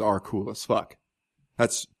mantises are cool as fuck.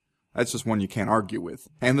 That's just one you can't argue with.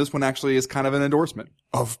 And this one actually is kind of an endorsement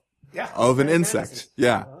of an insect. Mantises.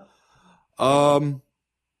 Yeah.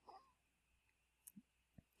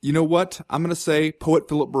 You know what? I'm gonna say poet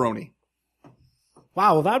Philip Baroni.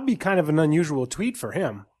 Wow, well, that'd be kind of an unusual tweet for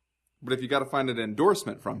him. But if you got to find an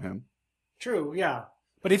endorsement from him, True, yeah.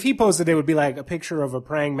 But if he posted, it would be like a picture of a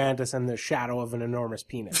praying mantis and the shadow of an enormous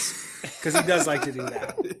penis. Because he does like to do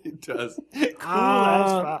that. he does. Cool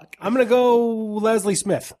as fuck. I'm going to go Leslie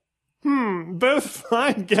Smith. Both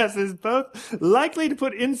fine guesses, both likely to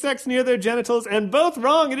put insects near their genitals, and both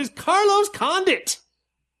wrong. It is Carlos Condit.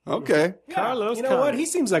 Okay. Carlos You know what? Condon. He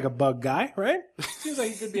seems like a bug guy, right? Seems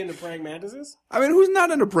like he could be into praying mantises. I mean, who's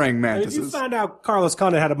not into praying If mantises? you found out Carlos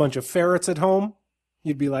Condon had a bunch of ferrets at home,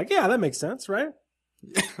 you'd be like, yeah, that makes sense, right?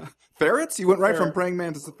 Ferrets? You went right from Ferret. praying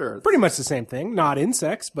mantis to ferrets. Pretty much the same thing. Not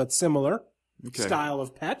insects, but similar Okay. style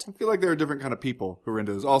of pet. I feel like there are different kind of people who are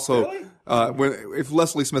into this. Also, Really? if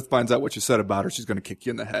Leslie Smith finds out what you said about her, she's going to kick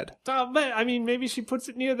you in the head. But, I mean, maybe she puts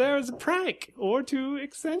it near there as a prank or to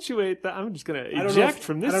accentuate that. I'm just going to I don't know eject if,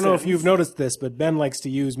 from this. I don't know if sentence. you've noticed this, but Ben likes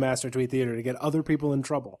to use Master Tweet Theater to get other people in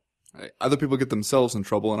trouble. Other people get themselves in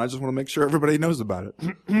trouble, and I just want to make sure everybody knows about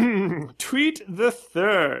it. Tweet the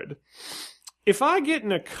third. If I get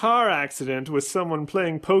in a car accident with someone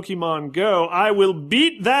playing Pokemon Go, I will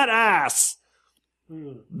beat that ass.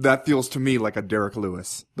 That feels to me like a Derek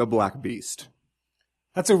Lewis, the Black Beast.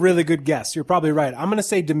 That's a really good guess. You're probably right. I'm going to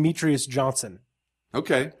say Demetrius Johnson.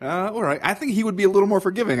 Okay, all right. I think he would be a little more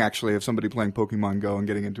forgiving, actually, of somebody playing Pokemon Go and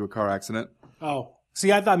getting into a car accident. Oh.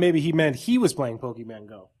 See, I thought maybe he meant he was playing Pokemon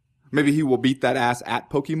Go. Maybe he will beat that ass at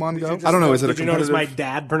Pokemon Go. I don't know. Is it a Did you notice competitive? my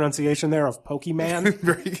dad pronunciation there of Pokemon?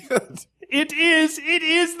 Very good. It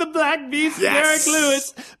is the Black Beast, Yes! Derek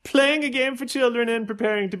Lewis, playing a game for children and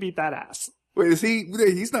preparing to beat that ass. Wait, is he?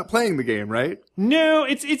 He's not playing the game, right? No,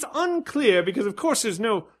 it's unclear because of course there's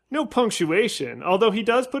no punctuation, although he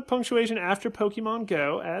does put punctuation after Pokemon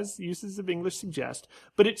Go, as uses of English suggest.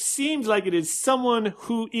 But it seems like it is someone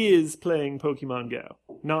who is playing Pokemon Go,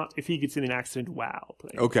 not if he gets in an accident while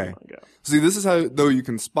playing Okay. Pokemon Go. See, this is how, though, you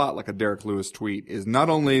can spot like a Derek Lewis tweet is not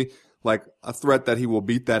only like a threat that he will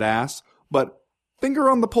beat that ass, but finger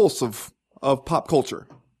on the pulse of pop culture.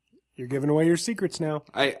 You're giving away your secrets now.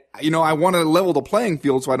 I want to level the playing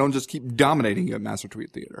field so I don't just keep dominating you at Master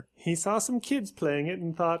Tweet Theater. He saw some kids playing it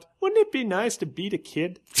and thought, wouldn't it be nice to beat a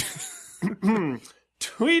kid?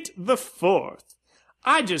 Tweet the fourth.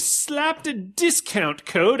 I just slapped a discount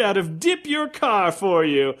code out of Dip Your Car for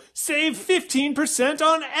you. Save 15%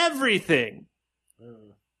 on everything.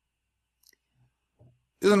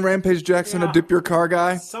 Isn't Rampage Jackson Yeah. a Dip Your Car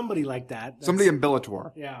guy? Somebody like that. That's- Somebody in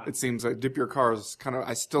Bellator. Yeah. It seems like Dip Your Car is kind of,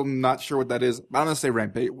 I still not sure what that is. But I'm going to say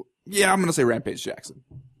Rampage. Yeah, I'm going to say Rampage Jackson.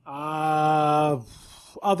 Other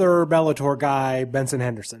Bellator guy, Benson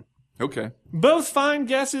Henderson. Okay. Both fine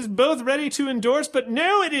guesses, both ready to endorse, but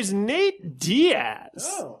no, it is Nate Diaz.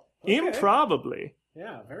 Oh, Improbably.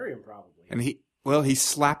 Yeah, very improbably. And he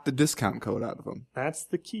slapped the discount code out of him. That's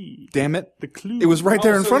the key. Damn it. The clue. It was right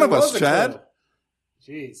there in front of us, Chad.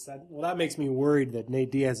 Jeez, that makes me worried that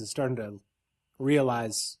Nate Diaz is starting to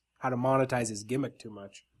realize how to monetize his gimmick too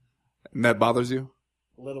much. And that bothers you?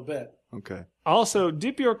 A little bit. Okay. Also,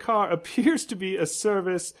 Dip Your Car appears to be a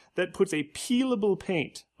service that puts a peelable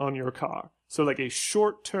paint on your car. So like a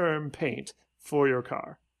short-term paint for your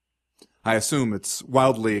car. I assume it's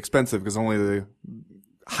wildly expensive because only the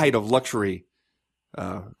height of luxury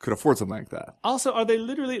could afford something like that. Also, are they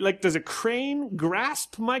literally, like, does a crane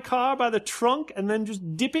grasp my car by the trunk and then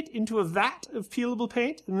just dip it into a vat of peelable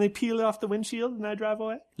paint and they peel it off the windshield and I drive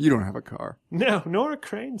away? You don't have a car. No, nor a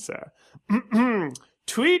crane, sir.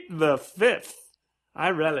 Tweet the fifth. I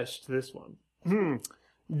relished this one.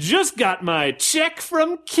 Just got my check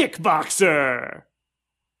from Kickboxer.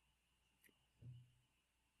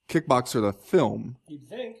 Kickboxer, the film. You'd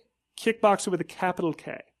think. Kickboxer with a capital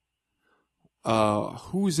K.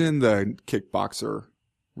 Who's in the Kickboxer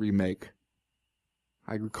remake?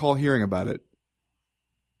 I recall hearing about it.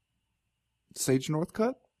 Sage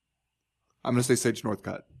Northcutt? I'm going to say Sage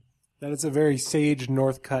Northcutt. That is a very Sage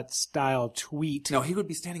Northcutt style tweet. No, he would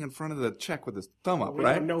be standing in front of the check with his thumb up, We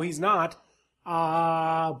right? don't know he's not.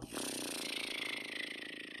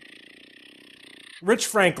 Rich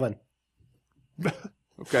Franklin.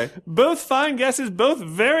 Okay. Both fine guesses, both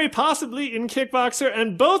very possibly in Kickboxer,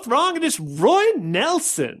 and both wrong. It is Roy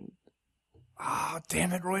Nelson. Oh,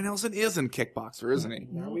 damn it. Roy Nelson is in Kickboxer, isn't he?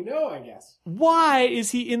 Now we know, I guess. Why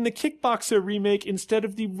is he in the Kickboxer remake instead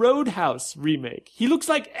of the Roadhouse remake? He looks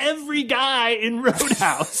like every guy in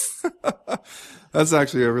Roadhouse. That's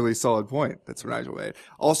actually a really solid point. That's what Nigel made.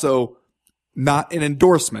 Also, not an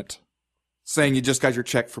endorsement saying you just got your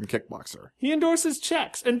check from Kickboxer. He endorses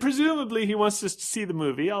checks, and presumably he wants us to see the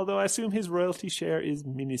movie, although I assume his royalty share is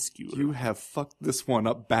minuscule. You have fucked this one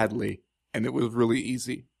up badly, and it was really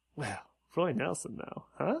easy. Well, Roy Nelson, though,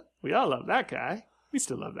 huh? We all love that guy. We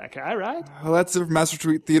still love that guy, right? Well, that's it for Master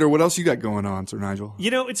Tweet Theater. What else you got going on, Sir Nigel?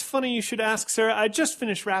 You know, it's funny you should ask, sir. I just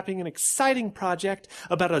finished wrapping an exciting project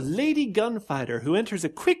about a lady gunfighter who enters a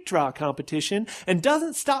quick draw competition and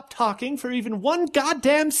doesn't stop talking for even one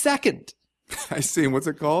goddamn second. I see. What's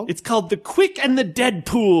it called? It's called The Quick and the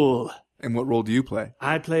Deadpool. And what role do you play?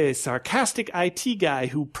 I play a sarcastic IT guy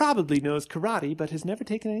who probably knows karate but has never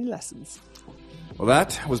taken any lessons. Well,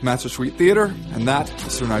 that was Master Sweet Theater, and that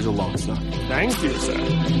is Sir Nigel Longstock. Thank you,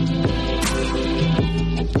 sir.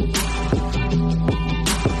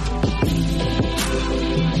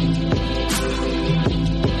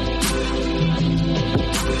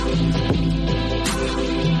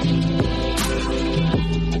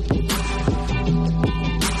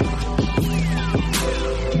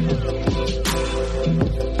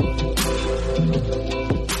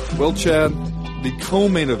 Well, Chad, the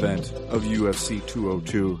co-main event of UFC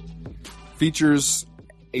 202 features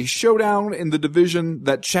a showdown in the division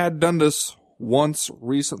that Chad Dundas once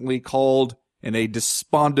recently called in a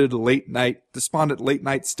despondent late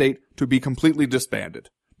night state to be completely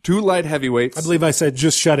disbanded. Two light heavyweights. I believe I said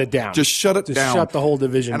just shut it down. Just shut it Just down. shut the whole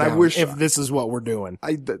division And down. I wish if this is what we're doing.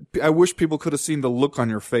 I wish people could have seen the look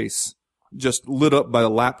on your face, just lit up by the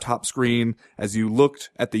laptop screen as you looked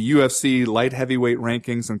at the UFC light heavyweight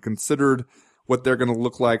rankings and considered what they're going to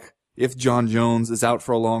look like if John Jones is out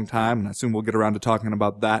for a long time. And I assume we'll get around to talking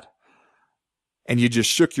about that. And you just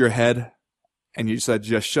shook your head and you said,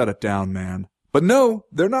 just shut it down, man. But no,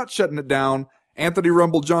 they're not shutting it down. Anthony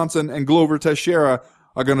Rumble Johnson and Glover Teixeira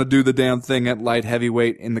are going to do the damn thing at light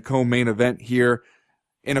heavyweight in the co-main event here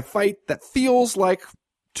in a fight that feels like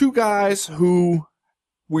two guys who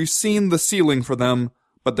we've seen the ceiling for them,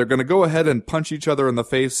 but they're going to go ahead and punch each other in the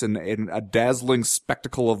face in a dazzling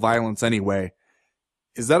spectacle of violence anyway.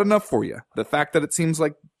 Is that enough for you? The fact that it seems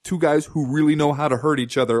like two guys who really know how to hurt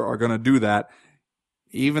each other are going to do that,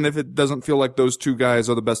 even if it doesn't feel like those two guys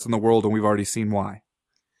are the best in the world, and we've already seen why.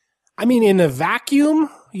 I mean, in a vacuum,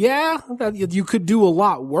 yeah, you could do a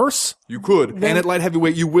lot worse. You could. And at light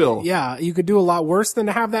heavyweight, you will. Yeah, you could do a lot worse than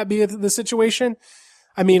to have that be the situation.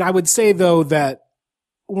 I mean, I would say, though, that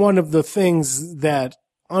one of the things that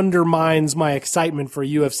undermines my excitement for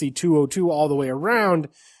UFC 202 all the way around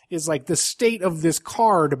is like the state of this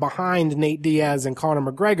card behind Nate Diaz and Conor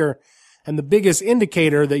McGregor. And the biggest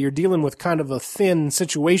indicator that you're dealing with kind of a thin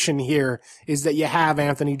situation here is that you have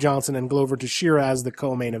Anthony Johnson and Glover Teixeira as the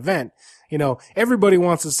co-main event. You know, everybody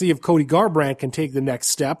wants to see if Cody Garbrandt can take the next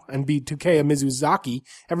step and beat Takeya Mizuzaki.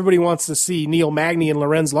 Everybody wants to see Neil Magny and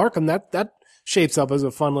Lorenz Larkin. That shapes up as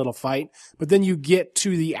a fun little fight. But then you get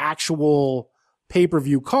to the actual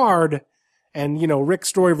pay-per-view card and, you know, Rick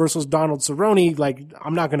Story versus Donald Cerrone, like,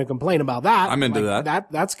 I'm not going to complain about that. I'm into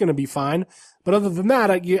that. That's going to be fine. But other than that,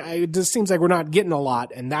 it just seems like we're not getting a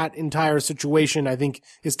lot. And that entire situation, I think,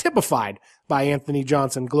 is typified by Anthony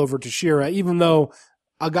Johnson, Glover Teixeira, even though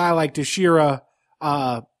a guy like Teixeira,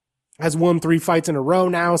 has won 3 fights in a row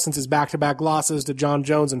now since his back-to-back losses to John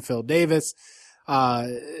Jones and Phil Davis.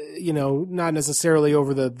 You know, not necessarily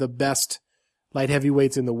over the best light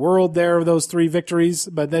heavyweights in the world there of those 3 victories.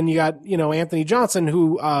 But then you got, you know, Anthony Johnson,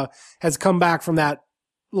 who, has come back from that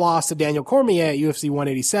loss to Daniel Cormier at UFC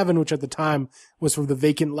 187, which at the time was for the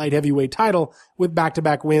vacant light heavyweight title, with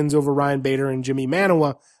back-to-back wins over Ryan Bader and Jimmy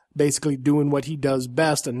Manuwa, basically doing what he does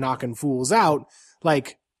best and knocking fools out.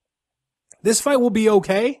 Like, this fight will be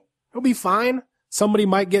okay. It'll be fine. Somebody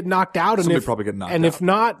might get knocked out. Somebody probably get knocked out. And if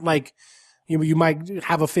not, like, you might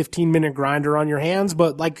have a 15-minute grinder on your hands,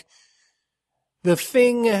 but like, the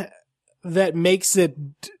thing that makes it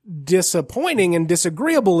disappointing and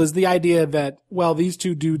disagreeable is the idea that, well, these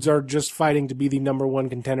two dudes are just fighting to be the number 1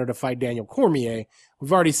 contender to fight Daniel Cormier.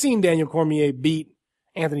 We've already seen Daniel Cormier beat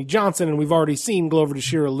Anthony Johnson, and we've already seen Glover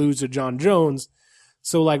Teixeira lose to John Jones.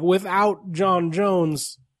 So, like, without John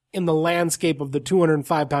Jones in the landscape of the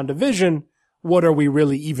 205-pound division, what are we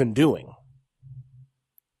really even doing?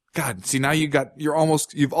 God, see, now you've almost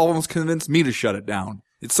convinced me to shut it down.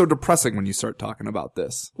 It's so depressing when you start talking about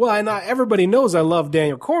this. Well, and everybody knows I love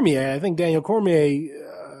Daniel Cormier. I think Daniel Cormier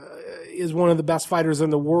is one of the best fighters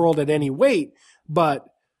in the world at any weight. But,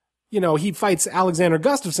 you know, he fights Alexander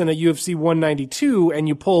Gustafsson at UFC 192, and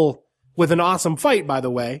you pull, with an awesome fight, by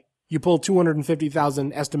the way, you pull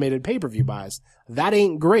 250,000 estimated pay-per-view buys. That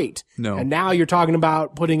ain't great. No. And now you're talking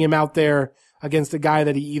about putting him out there against a guy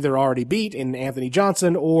that he either already beat in Anthony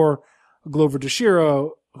Johnson or Glover Teixeira,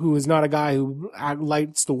 who is not a guy who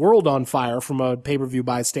lights the world on fire from a pay-per-view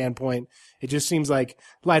buy standpoint. It just seems like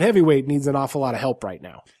light heavyweight needs an awful lot of help right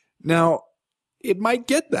now. Now, it might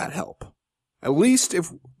get that help. At least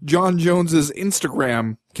if John Jones's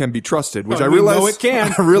Instagram can be trusted, which I realize know it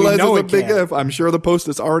can. I realize We know is a it big can. if. I'm sure the post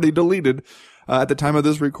is already deleted at the time of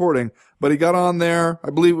this recording. But he got on there,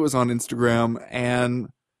 I believe it was on Instagram, and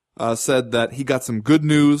said that he got some good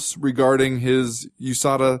news regarding his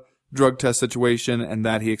USADA drug test situation and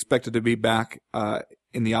that he expected to be back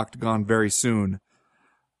in the octagon very soon.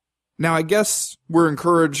 Now, I guess we're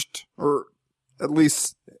encouraged, or at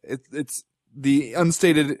least it's the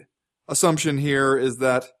unstated assumption here is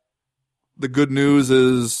that the good news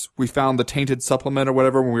is we found the tainted supplement or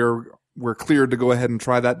whatever when we're cleared to go ahead and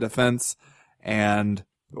try that defense and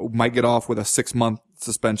might get off with a 6-month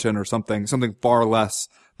suspension or something far less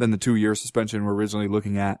than the 2-year suspension we're originally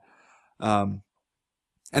looking at. And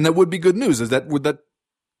that would be good news, is that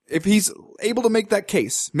if he's able to make that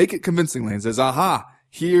case, make it convincingly and says, aha,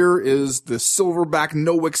 here is the Silverback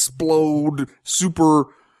no explode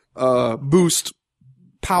super boost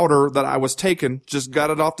powder that I was taking, just got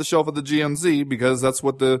it off the shelf of the GNC because that's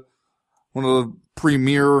what one of the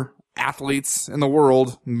premier athletes in the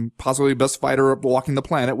world, and possibly best fighter walking the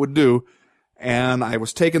planet, would do. And I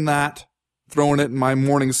was taking that, throwing it in my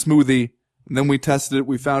morning smoothie, and then we tested it.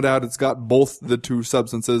 We found out it's got both the 2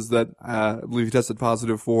 substances that I believe he tested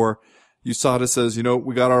positive for. USADA says,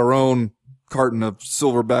 we got our own carton of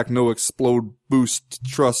Silverback no explode boost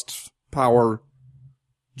trust power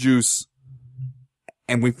juice,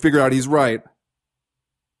 and we figured out he's right.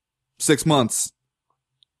 6 months,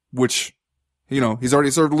 which, he's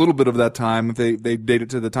already served a little bit of that time if they date it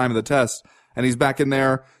to the time of the test, and he's back in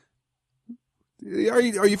there. Are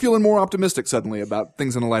you feeling more optimistic suddenly about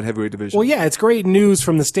things in the light heavyweight division? Well, yeah, it's great news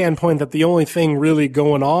from the standpoint that the only thing really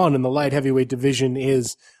going on in the light heavyweight division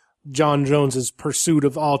is John Jones's pursuit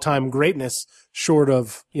of all-time greatness, short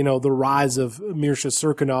of, the rise of Mirsha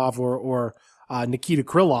Serkinov or Nikita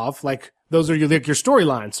Krylov. Like, those are your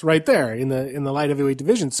storylines right there in the light heavyweight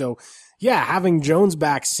division. So, yeah, having Jones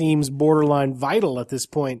back seems borderline vital at this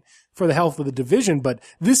point for the health of the division. But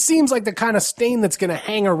this seems like the kind of stain that's going to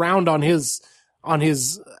hang around on his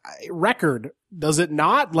record, does it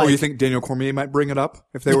not? Like, you think Daniel Cormier might bring it up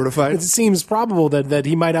if they were to fight? It seems probable that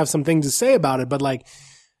he might have some things to say about it, but like,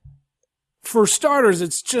 for starters,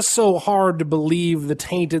 it's just so hard to believe the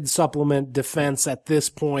tainted supplement defense at this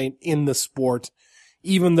point in the sport,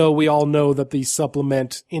 even though we all know that the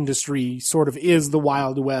supplement industry sort of is the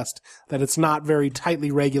Wild West, that it's not very tightly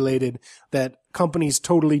regulated, that companies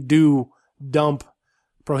totally do dump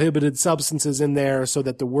prohibited substances in there so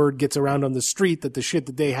that the word gets around on the street that the shit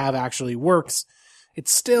that they have actually works.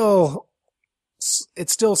 It's still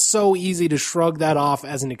so easy to shrug that off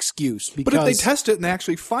as an excuse. Because, but if they test it and they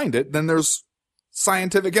actually find it, then there's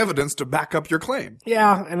scientific evidence to back up your claim.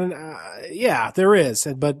 Yeah, and there is.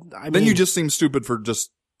 But then you just seem stupid for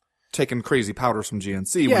just taking crazy powders from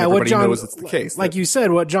GNC when everybody knows it's the case. Like you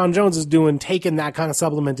said, what John Jones is doing, taking that kind of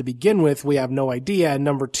supplement to begin with, we have no idea. And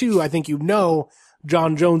number 2, I think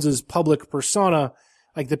John Jones's public persona.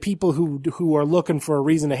 Like, the people who are looking for a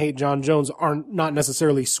reason to hate John Jones are not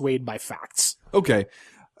necessarily swayed by facts. Okay.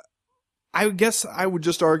 I guess I would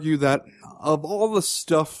just argue that of all the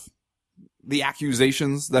stuff, the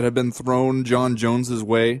accusations that have been thrown John Jones's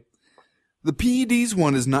way, the PEDs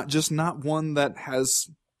one is not one that has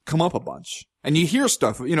come up a bunch. And you hear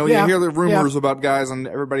stuff, you hear the rumors about guys and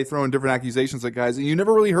everybody throwing different accusations at guys, and you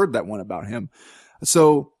never really heard that one about him.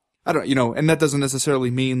 So, I don't, and that doesn't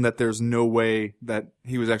necessarily mean that there's no way that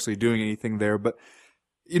he was actually doing anything there. But,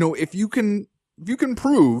 if you can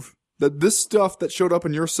prove that this stuff that showed up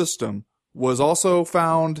in your system was also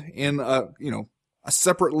found in a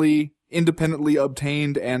separately, independently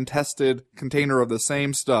obtained and tested container of the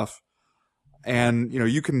same stuff, and,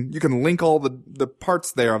 you can link all the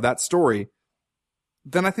parts there of that story,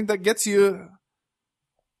 then I think that gets you,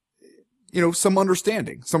 some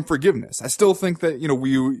understanding, some forgiveness. I still think that,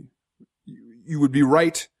 you would be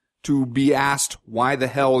right to be asked why the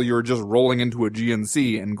hell you're just rolling into a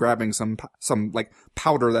GNC and grabbing some like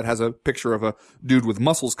powder that has a picture of a dude with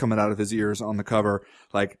muscles coming out of his ears on the cover.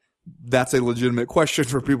 Like, that's a legitimate question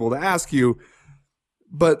for people to ask you.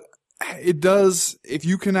 But it does, if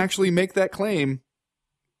you can actually make that claim,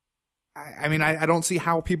 I don't see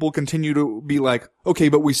how people continue to be like, okay,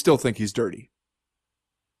 but we still think he's dirty.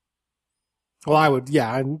 Well, I would,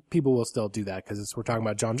 and people will still do that because we're talking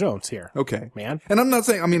about John Jones here. Okay. Man. And I'm not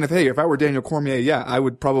saying, if I were Daniel Cormier, I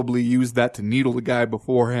would probably use that to needle the guy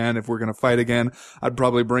beforehand. If we're going to fight again, I'd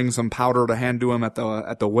probably bring some powder to hand to him at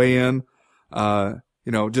the weigh-in,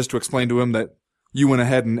 just to explain to him that you went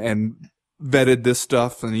ahead and vetted this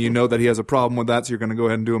stuff and that he has a problem with that, so you're going to go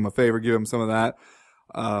ahead and do him a favor, give him some of that.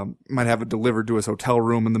 Might have it delivered to his hotel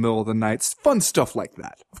room in the middle of the night. Fun stuff like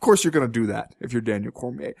that. Of course you're going to do that if you're Daniel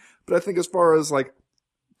Cormier. But I think as far as like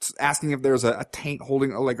asking if there's a taint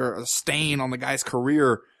holding like a stain on the guy's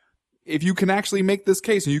career, if you can actually make this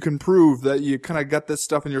case and you can prove that you kind of got this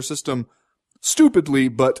stuff in your system stupidly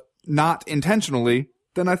but not intentionally,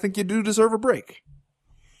 then I think you do deserve a break.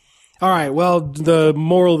 All right, well, the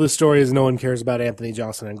moral of the story is no one cares about Anthony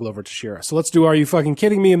Johnson and Glover Teixeira. So let's do Are You Fucking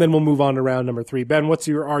Kidding Me? And then we'll move on to round number 3. Ben, what's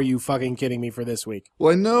your Are You Fucking Kidding Me for this week?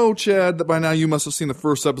 Well, I know, Chad, that by now you must have seen the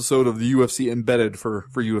first episode of the UFC Embedded for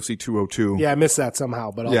UFC 202. Yeah, I missed that somehow,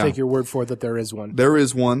 but I'll take your word for it that there is one. There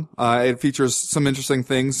is one. It features some interesting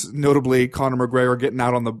things, notably Conor McGregor getting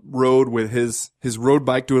out on the road with his road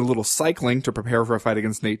bike, doing a little cycling to prepare for a fight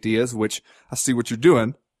against Nate Diaz, which I see what you're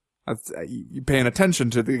doing. You're paying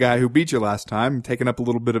attention to the guy who beat you last time, taking up a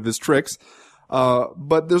little bit of his tricks.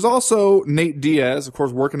 But there's also Nate Diaz, of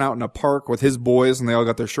course, working out in a park with his boys, and they all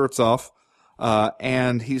got their shirts off.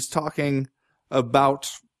 And he's talking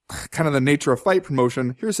about kind of the nature of fight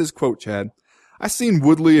promotion. Here's his quote, Chad. I seen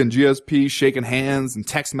Woodley and GSP shaking hands and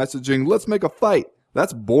text messaging. Let's make a fight.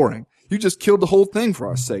 That's boring. You just killed the whole thing for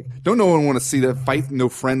our sake. Don't no one want to see that fight no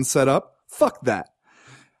friends set up? Fuck that.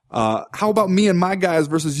 How about me and my guys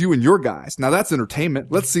versus you and your guys? Now that's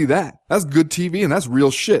entertainment. Let's see that. That's good TV and that's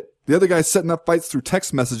real shit. The other guy's setting up fights through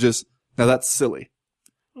text messages. Now that's silly.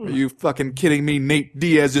 Are you fucking kidding me? Nate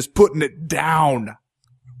Diaz just putting it down.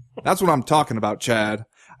 That's what I'm talking about, Chad.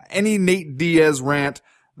 Any Nate Diaz rant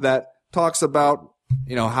that talks about,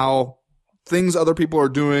 how things other people are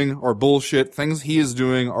doing are bullshit, things he is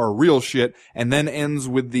doing are real shit, and then ends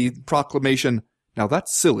with the proclamation, now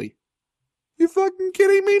that's silly. You fucking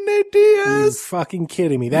kidding me, Nate Diaz? You're fucking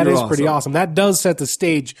kidding me. That is pretty awesome. That does set the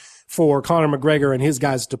stage for Conor McGregor and his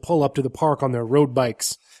guys to pull up to the park on their road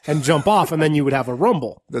bikes and jump off, and then you would have a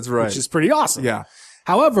rumble. That's right. Which is pretty awesome. Yeah.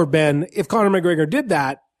 However, Ben, if Conor McGregor did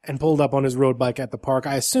that and pulled up on his road bike at the park,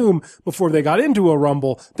 I assume before they got into a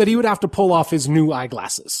rumble that he would have to pull off his new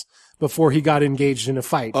eyeglasses before he got engaged in a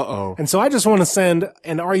fight. Uh-oh. And so I just want to send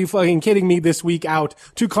an Are You Fucking Kidding Me this week out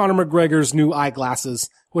to Conor McGregor's new eyeglasses,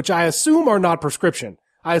 which I assume are not prescription.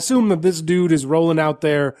 I assume that this dude is rolling out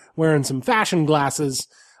there wearing some fashion glasses,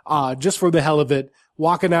 just for the hell of it,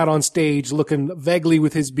 walking out on stage looking vaguely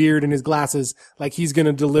with his beard and his glasses like he's going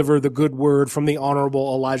to deliver the good word from the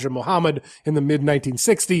Honorable Elijah Muhammad in the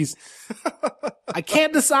mid-1960s. I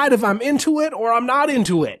can't decide if I'm into it or I'm not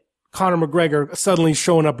into it. Conor McGregor suddenly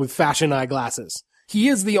showing up with fashion eyeglasses. He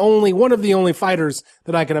is one of the only fighters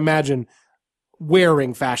that I can imagine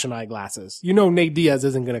wearing fashion eyeglasses. Nate Diaz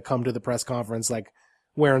isn't going to come to the press conference like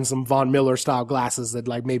wearing some Von Miller style glasses that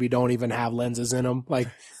like maybe don't even have lenses in them. Like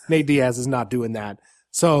Nate Diaz is not doing that.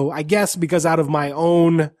 So I guess because out of my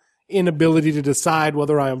own inability to decide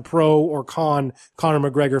whether I am pro or con Conor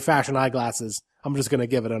McGregor fashion eyeglasses, I'm just going to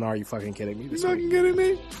give it an Are You Fucking Kidding Me this week. Fucking kidding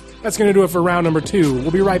me? That's going to do it for round number 2. We'll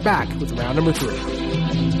be right back with round number 3.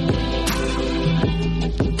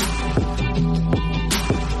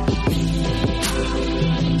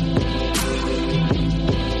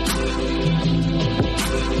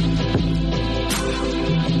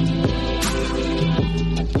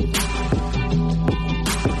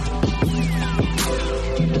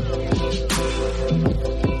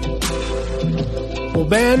 Well,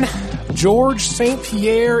 Ben, George St.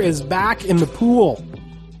 Pierre is back in the pool.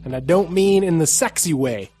 And I don't mean in the sexy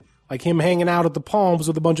way, like him hanging out at the Palms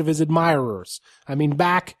with a bunch of his admirers. I mean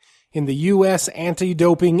back in the U.S.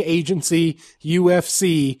 Anti-Doping Agency,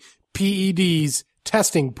 UFC, PED's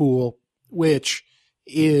testing pool, which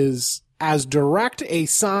is as direct a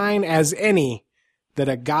sign as any that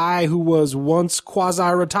a guy who was once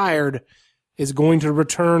quasi-retired is going to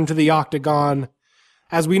return to the octagon.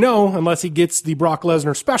 As we know, unless he gets the Brock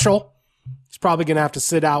Lesnar special, he's probably going to have to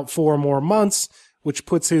sit out 4 more months, which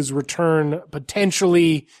puts his return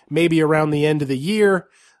potentially maybe around the end of the year.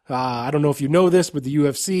 I don't know if you know this, but the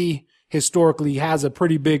UFC historically has a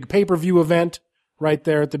pretty big pay-per-view event right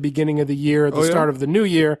there at the beginning of the year, at the start of the new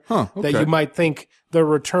year, that you might think the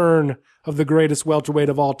return of the greatest welterweight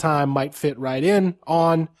of all time might fit right in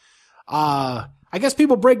on. I guess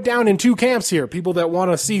people break down in 2 camps here. People that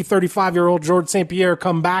want to see 35-year-old George St. Pierre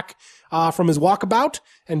come back from his walkabout,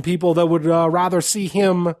 and people that would rather see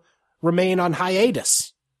him remain on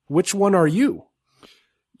hiatus. Which one are you?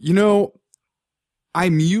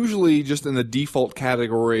 I'm usually just in the default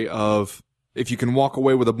category of if you can walk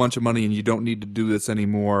away with a bunch of money and you don't need to do this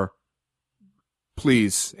anymore,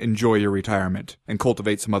 please enjoy your retirement and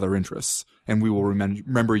cultivate some other interests, and we will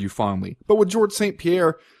remember you fondly. But with George St.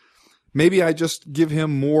 Pierre, maybe I just give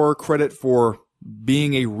him more credit for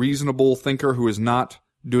being a reasonable thinker who is not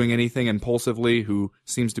doing anything impulsively, who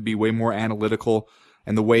seems to be way more analytical,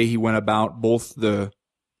 and the way he went about both the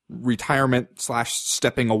retirement /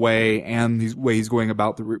 stepping away and the way he's going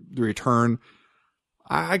about the return.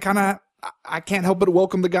 I can't help but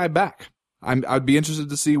welcome the guy back. I'd be interested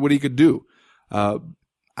to see what he could do. I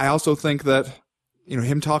also think that,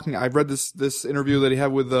 him talking, I've read this interview that he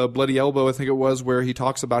had with Bloody Elbow, I think it was, where he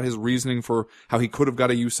talks about his reasoning for how he could have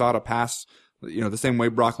got a USADA pass, the same way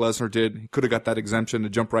Brock Lesnar did. He could have got that exemption to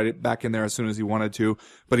jump right back in there as soon as he wanted to,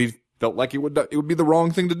 but he felt like it would be the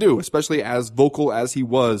wrong thing to do, especially as vocal as he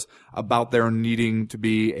was about there needing to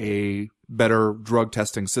be a better drug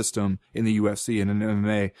testing system in the UFC and in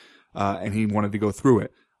MMA, and he wanted to go through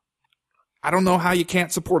it. I don't know how you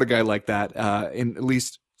can't support a guy like that, and at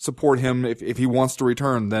least support him if he wants to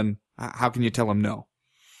return. Then how can you tell him no?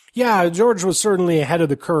 Yeah, George was certainly ahead of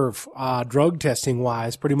the curve, drug testing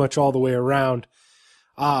wise, pretty much all the way around.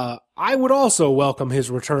 I would also welcome his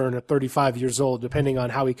return at 35 years old, depending on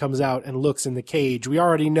how he comes out and looks in the cage. We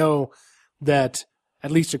already know that, at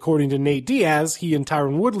least according to Nate Diaz, he and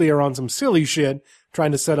Tyron Woodley are on some silly shit,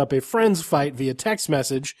 trying to set up a friends fight via text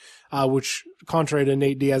message, which, contrary to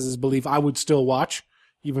Nate Diaz's belief, I would still watch,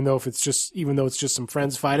 even though it's just some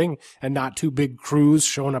friends fighting and not two big crews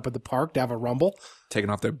showing up at the park to have a rumble. Taking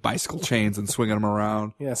off their bicycle chains and swinging them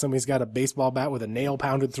around. Yeah, somebody's got a baseball bat with a nail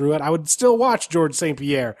pounded through it. I would still watch George St.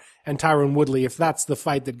 Pierre and Tyron Woodley if that's the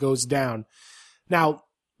fight that goes down. Now,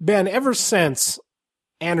 Ben, ever since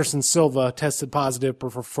Anderson Silva tested positive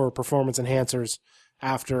for performance enhancers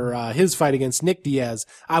after his fight against Nick Diaz,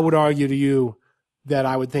 I would argue to you that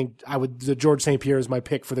that George St. Pierre is my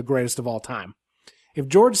pick for the greatest of all time. If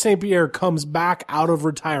George St. Pierre comes back out of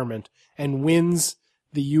retirement and wins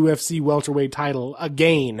the UFC welterweight title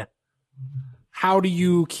again, how do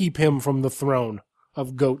you keep him from the throne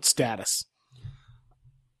of GOAT status?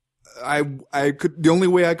 The only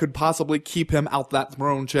way I could possibly keep him out that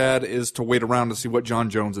throne, Chad, is to wait around to see what John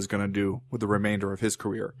Jones is going to do with the remainder of his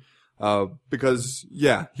career. Because,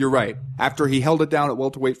 yeah, you're right. After he held it down at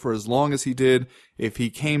welterweight for as long as he did, if he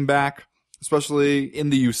came back, especially in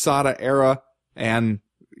the USADA era, and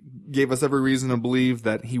gave us every reason to believe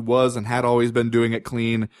that he was and had always been doing it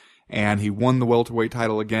clean, and he won the welterweight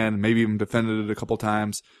title again, maybe even defended it a couple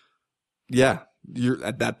times. Yeah,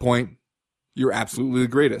 at that point, you're absolutely the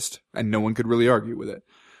greatest, and no one could really argue with it.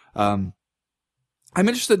 I'm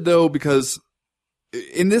interested, though, because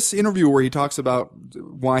in this interview where he talks about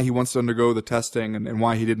why he wants to undergo the testing and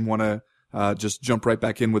why he didn't want to just jump right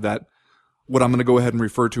back in with that, what I'm going to go ahead and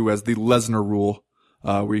refer to as the Lesnar rule,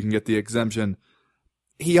 where you can get the exemption.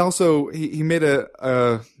 He also, he made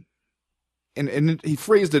and he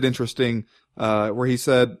phrased it interesting, where he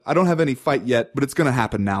said, I don't have any fight yet, but it's going to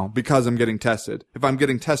happen now because I'm getting tested. If I'm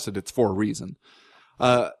getting tested, it's for a reason.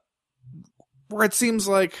 Where it seems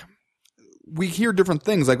like we hear different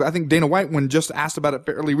things. Like, I think Dana White, when just asked about it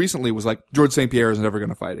fairly recently, was like, George St. Pierre is never going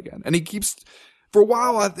to fight again. And he keeps, for a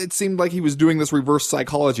while, it seemed like he was doing this reverse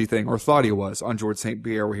psychology thing, or thought he was, on George St.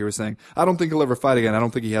 Pierre, where he was saying, I don't think he'll ever fight again. I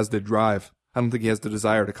don't think he has the drive. I don't think he has the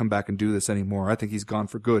desire to come back and do this anymore. I think he's gone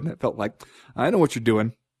for good. And it felt like, I know what you're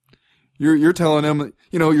doing. You're telling him,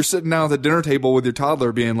 you're sitting down at the dinner table with your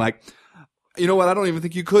toddler being like, you know what? I don't even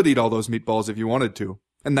think you could eat all those meatballs if you wanted to.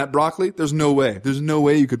 And that broccoli, there's no way. There's no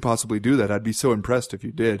way you could possibly do that. I'd be so impressed if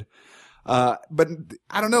you did. But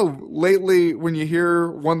I don't know. Lately, when you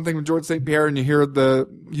hear one thing with George St. Pierre and you hear the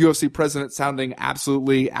UFC president sounding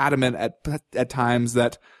absolutely adamant at times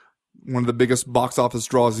that one of the biggest box office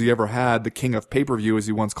draws he ever had, the king of pay-per-view, as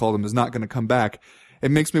he once called him, is not going to come back. It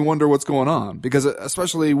makes me wonder what's going on. Because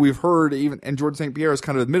especially we've heard, and George St. Pierre has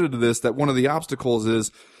kind of admitted to this, that one of the obstacles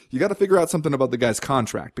is you got to figure out something about the guy's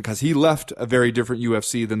contract, because he left a very different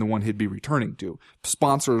UFC than the one he'd be returning to.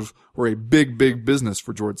 Sponsors were a big, big business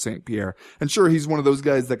for George St. Pierre. And sure, he's one of those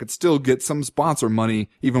guys that could still get some sponsor money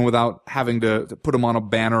even without having to put him on a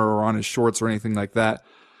banner or on his shorts or anything like that.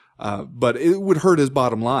 But it would hurt his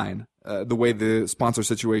bottom line. The way the sponsor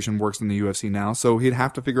situation works in the UFC now. So he'd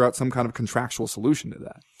have to figure out some kind of contractual solution to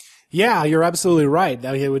that. Yeah, you're absolutely right.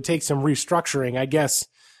 It would take some restructuring. I guess,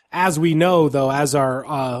 as we know, though, as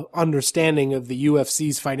our understanding of the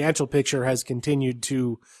UFC's financial picture has continued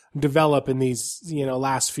to develop in these,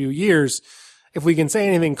 last few years, if we can say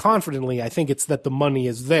anything confidently, I think it's that the money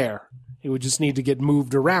is there. It would just need to get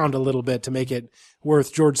moved around a little bit to make it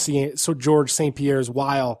worth George St. Pierre's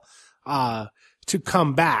while, to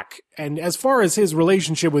come back. And as far as his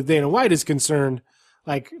relationship with Dana White is concerned,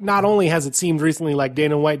 like, not only has it seemed recently like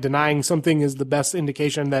Dana White denying something is the best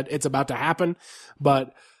indication that it's about to happen,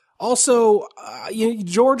 but also,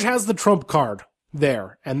 George has the trump card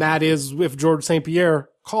there. And that is, if George St. Pierre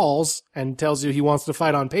calls and tells you he wants to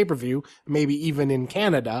fight on pay-per-view, maybe even in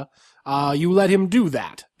Canada, you let him do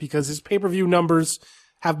that, because his pay-per-view numbers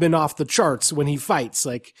have been off the charts when he fights.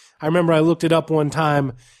 Like, I remember I looked it up one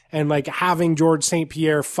time, and like having George St.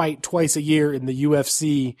 Pierre fight twice a year in the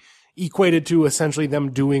UFC equated to essentially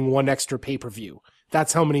them doing one extra pay-per-view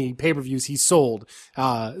that's how many pay-per-views he sold.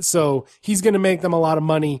 So he's going to make them a lot of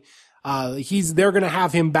money. They're going to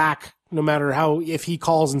have him back no matter if he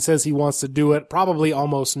calls and says he wants to do it, probably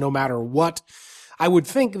almost no matter what. I would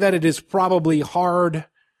think that it is probably hard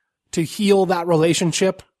to heal that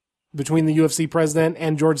relationship between the UFC president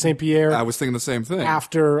and George St. Pierre. I was thinking the same thing.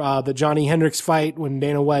 After the Johnny Hendricks fight, when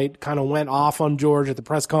Dana White kind of went off on George at the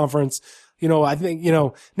press conference. I think,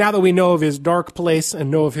 now that we know of his dark place and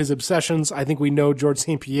know of his obsessions, I think we know George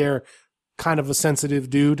St. Pierre, kind of a sensitive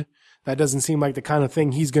dude. That doesn't seem like the kind of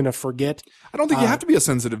thing he's going to forget. I don't think you have to be a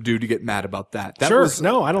sensitive dude to get mad about that.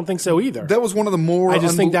 No, I don't think so either. That was one of the more... I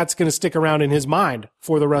just think that's going to stick around in his mind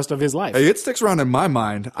for the rest of his life. It sticks around in my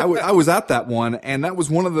mind. I was at that one, and that was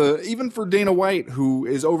one of the... Even for Dana White, who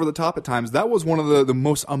is over the top at times, that was one of the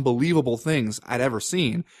most unbelievable things I'd ever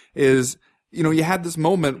seen, is, you had this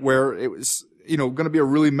moment where it was, going to be a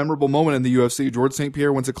really memorable moment in the UFC. George St.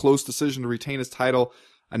 Pierre wins a close decision to retain his title,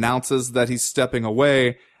 announces that he's stepping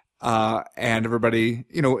away, and everybody,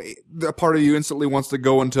 a part of you instantly wants to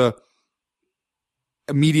go into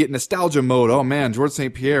immediate nostalgia mode. Oh man, George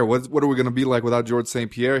St. Pierre, what are we going to be like without George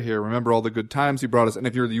St. Pierre here? Remember all the good times he brought us. And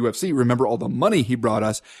if you're the UFC, remember all the money he brought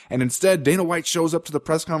us. And instead, Dana White shows up to the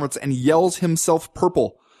press conference and yells himself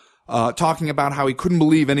purple, talking about how he couldn't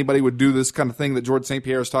believe anybody would do this kind of thing that George St.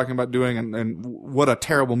 Pierre is talking about doing, and what a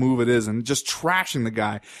terrible move it is, and just trashing the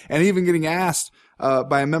guy. And even getting asked,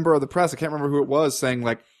 by a member of the press, I can't remember who it was, saying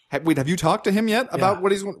like, have you talked to him yet about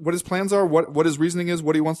what his plans are, what his reasoning is,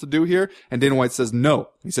 what he wants to do here? And Dana White says no.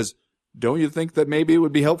 He says, don't you think that maybe it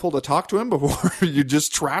would be helpful to talk to him before you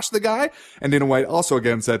just trash the guy? And Dana White also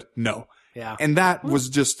again said no. Yeah. And that was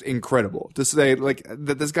just incredible to say, like,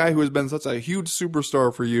 that this guy who has been such a huge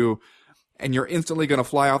superstar for you, and you're instantly going to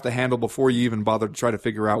fly off the handle before you even bother to try to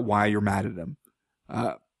figure out why you're mad at him.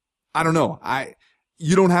 I don't know.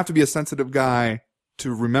 You don't have to be a sensitive guy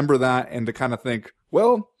to remember that and to kind of think,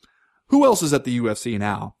 well, who else is at the UFC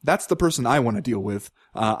now? That's the person I want to deal with.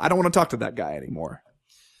 I don't want to talk to that guy anymore.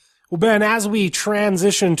 Well, Ben, as we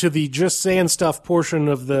transition to the Just Saying Stuff portion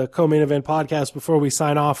of the Co-Main Event podcast before we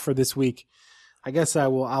sign off for this week, I guess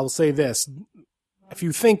I'll say this. If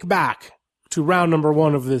you think back to round number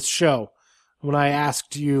 1 of this show, when I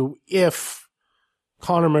asked you if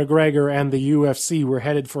Conor McGregor and the UFC were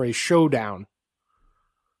headed for a showdown,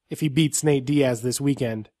 if he beats Nate Diaz this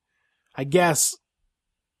weekend, I guess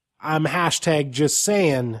I'm hashtag just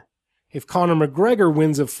saying, if Conor McGregor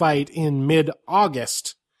wins a fight in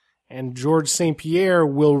mid-August and George St. Pierre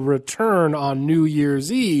will return on New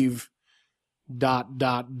Year's Eve, ...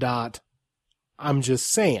 I'm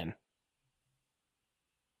just saying.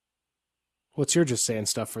 What's your just saying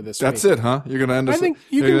stuff for this That's week? it, huh? You're going to end us,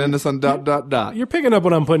 you're going to end us on ... You're picking up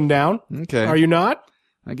what I'm putting down. Okay. Are you not?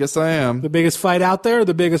 I guess I am. The biggest fight out there,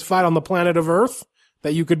 the biggest fight on the planet of Earth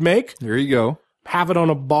that you could make. Here you go. Have it on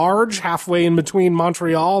a barge halfway in between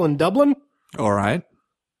Montreal and Dublin. All right.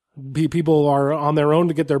 People are on their own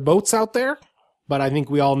to get their boats out there. But I think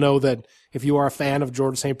we all know that if you are a fan of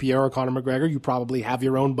George St. Pierre or Conor McGregor, you probably have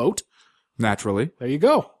your own boat. Naturally. There you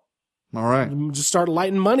go. All right. Just start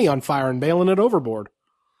lighting money on fire and bailing it overboard.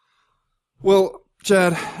 Well,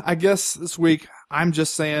 Chad, I guess this week I'm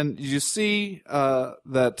just saying, you see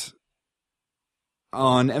that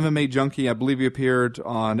on MMA Junkie, I believe he appeared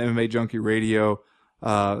on MMA Junkie Radio,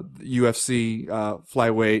 UFC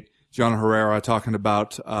flyweight John Herrera talking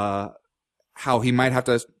about how he might have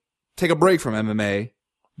to take a break from MMA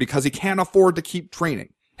because he can't afford to keep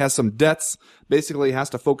training. Has some debts, basically has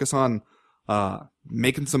to focus on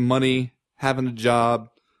making some money, having a job.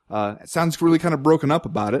 It sounds really kind of broken up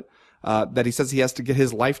about it. That he says he has to get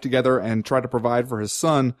his life together and try to provide for his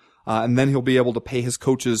son, and then he'll be able to pay his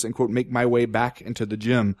coaches and, quote, make my way back into the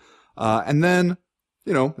gym. And then,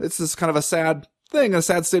 it's this kind of a sad thing, a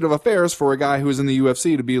sad state of affairs for a guy who is in the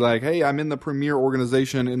UFC to be like, hey, I'm in the premier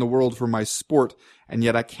organization in the world for my sport, and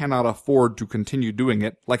yet I cannot afford to continue doing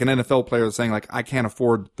it. Like an NFL player saying, like, I can't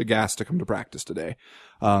afford the gas to come to practice today.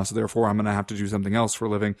 So therefore I'm going to have to do something else for a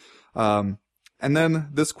living. And then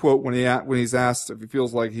this quote when he's asked if he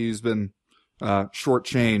feels like he's been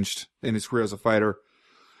shortchanged in his career as a fighter.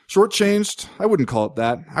 Shortchanged? I wouldn't call it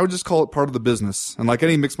that. I would just call it part of the business. And like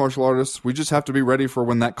any mixed martial artist, we just have to be ready for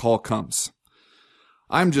when that call comes.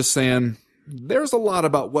 I'm just saying, there's a lot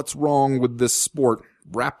about what's wrong with this sport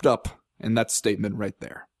wrapped up in that statement right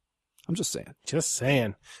there. I'm just saying. Just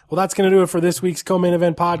saying. Well, that's going to do it for this week's Co-Main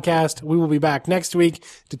Event podcast. We will be back next week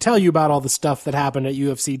to tell you about all the stuff that happened at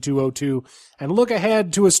UFC 202 and look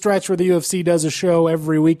ahead to a stretch where the UFC does a show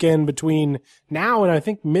every weekend between now and I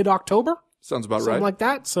think mid-October. Sounds about something right. like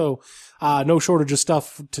that. So, no shortage of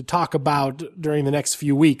stuff to talk about during the next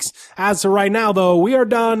few weeks. As of right now, though, we are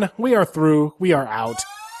done. We are through. We are out.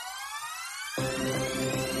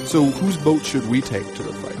 So whose boat should we take to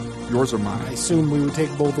the fight? Yours or I mine? assume we would take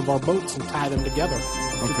both of our boats and tie them together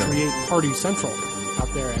to Okay. create Party Central out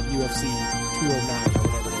there at UFC 209 or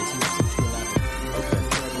whatever it is, UFC 211.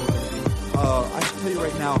 Okay. I can tell you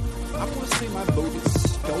right now, I want to say my boat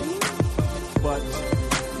is stolen.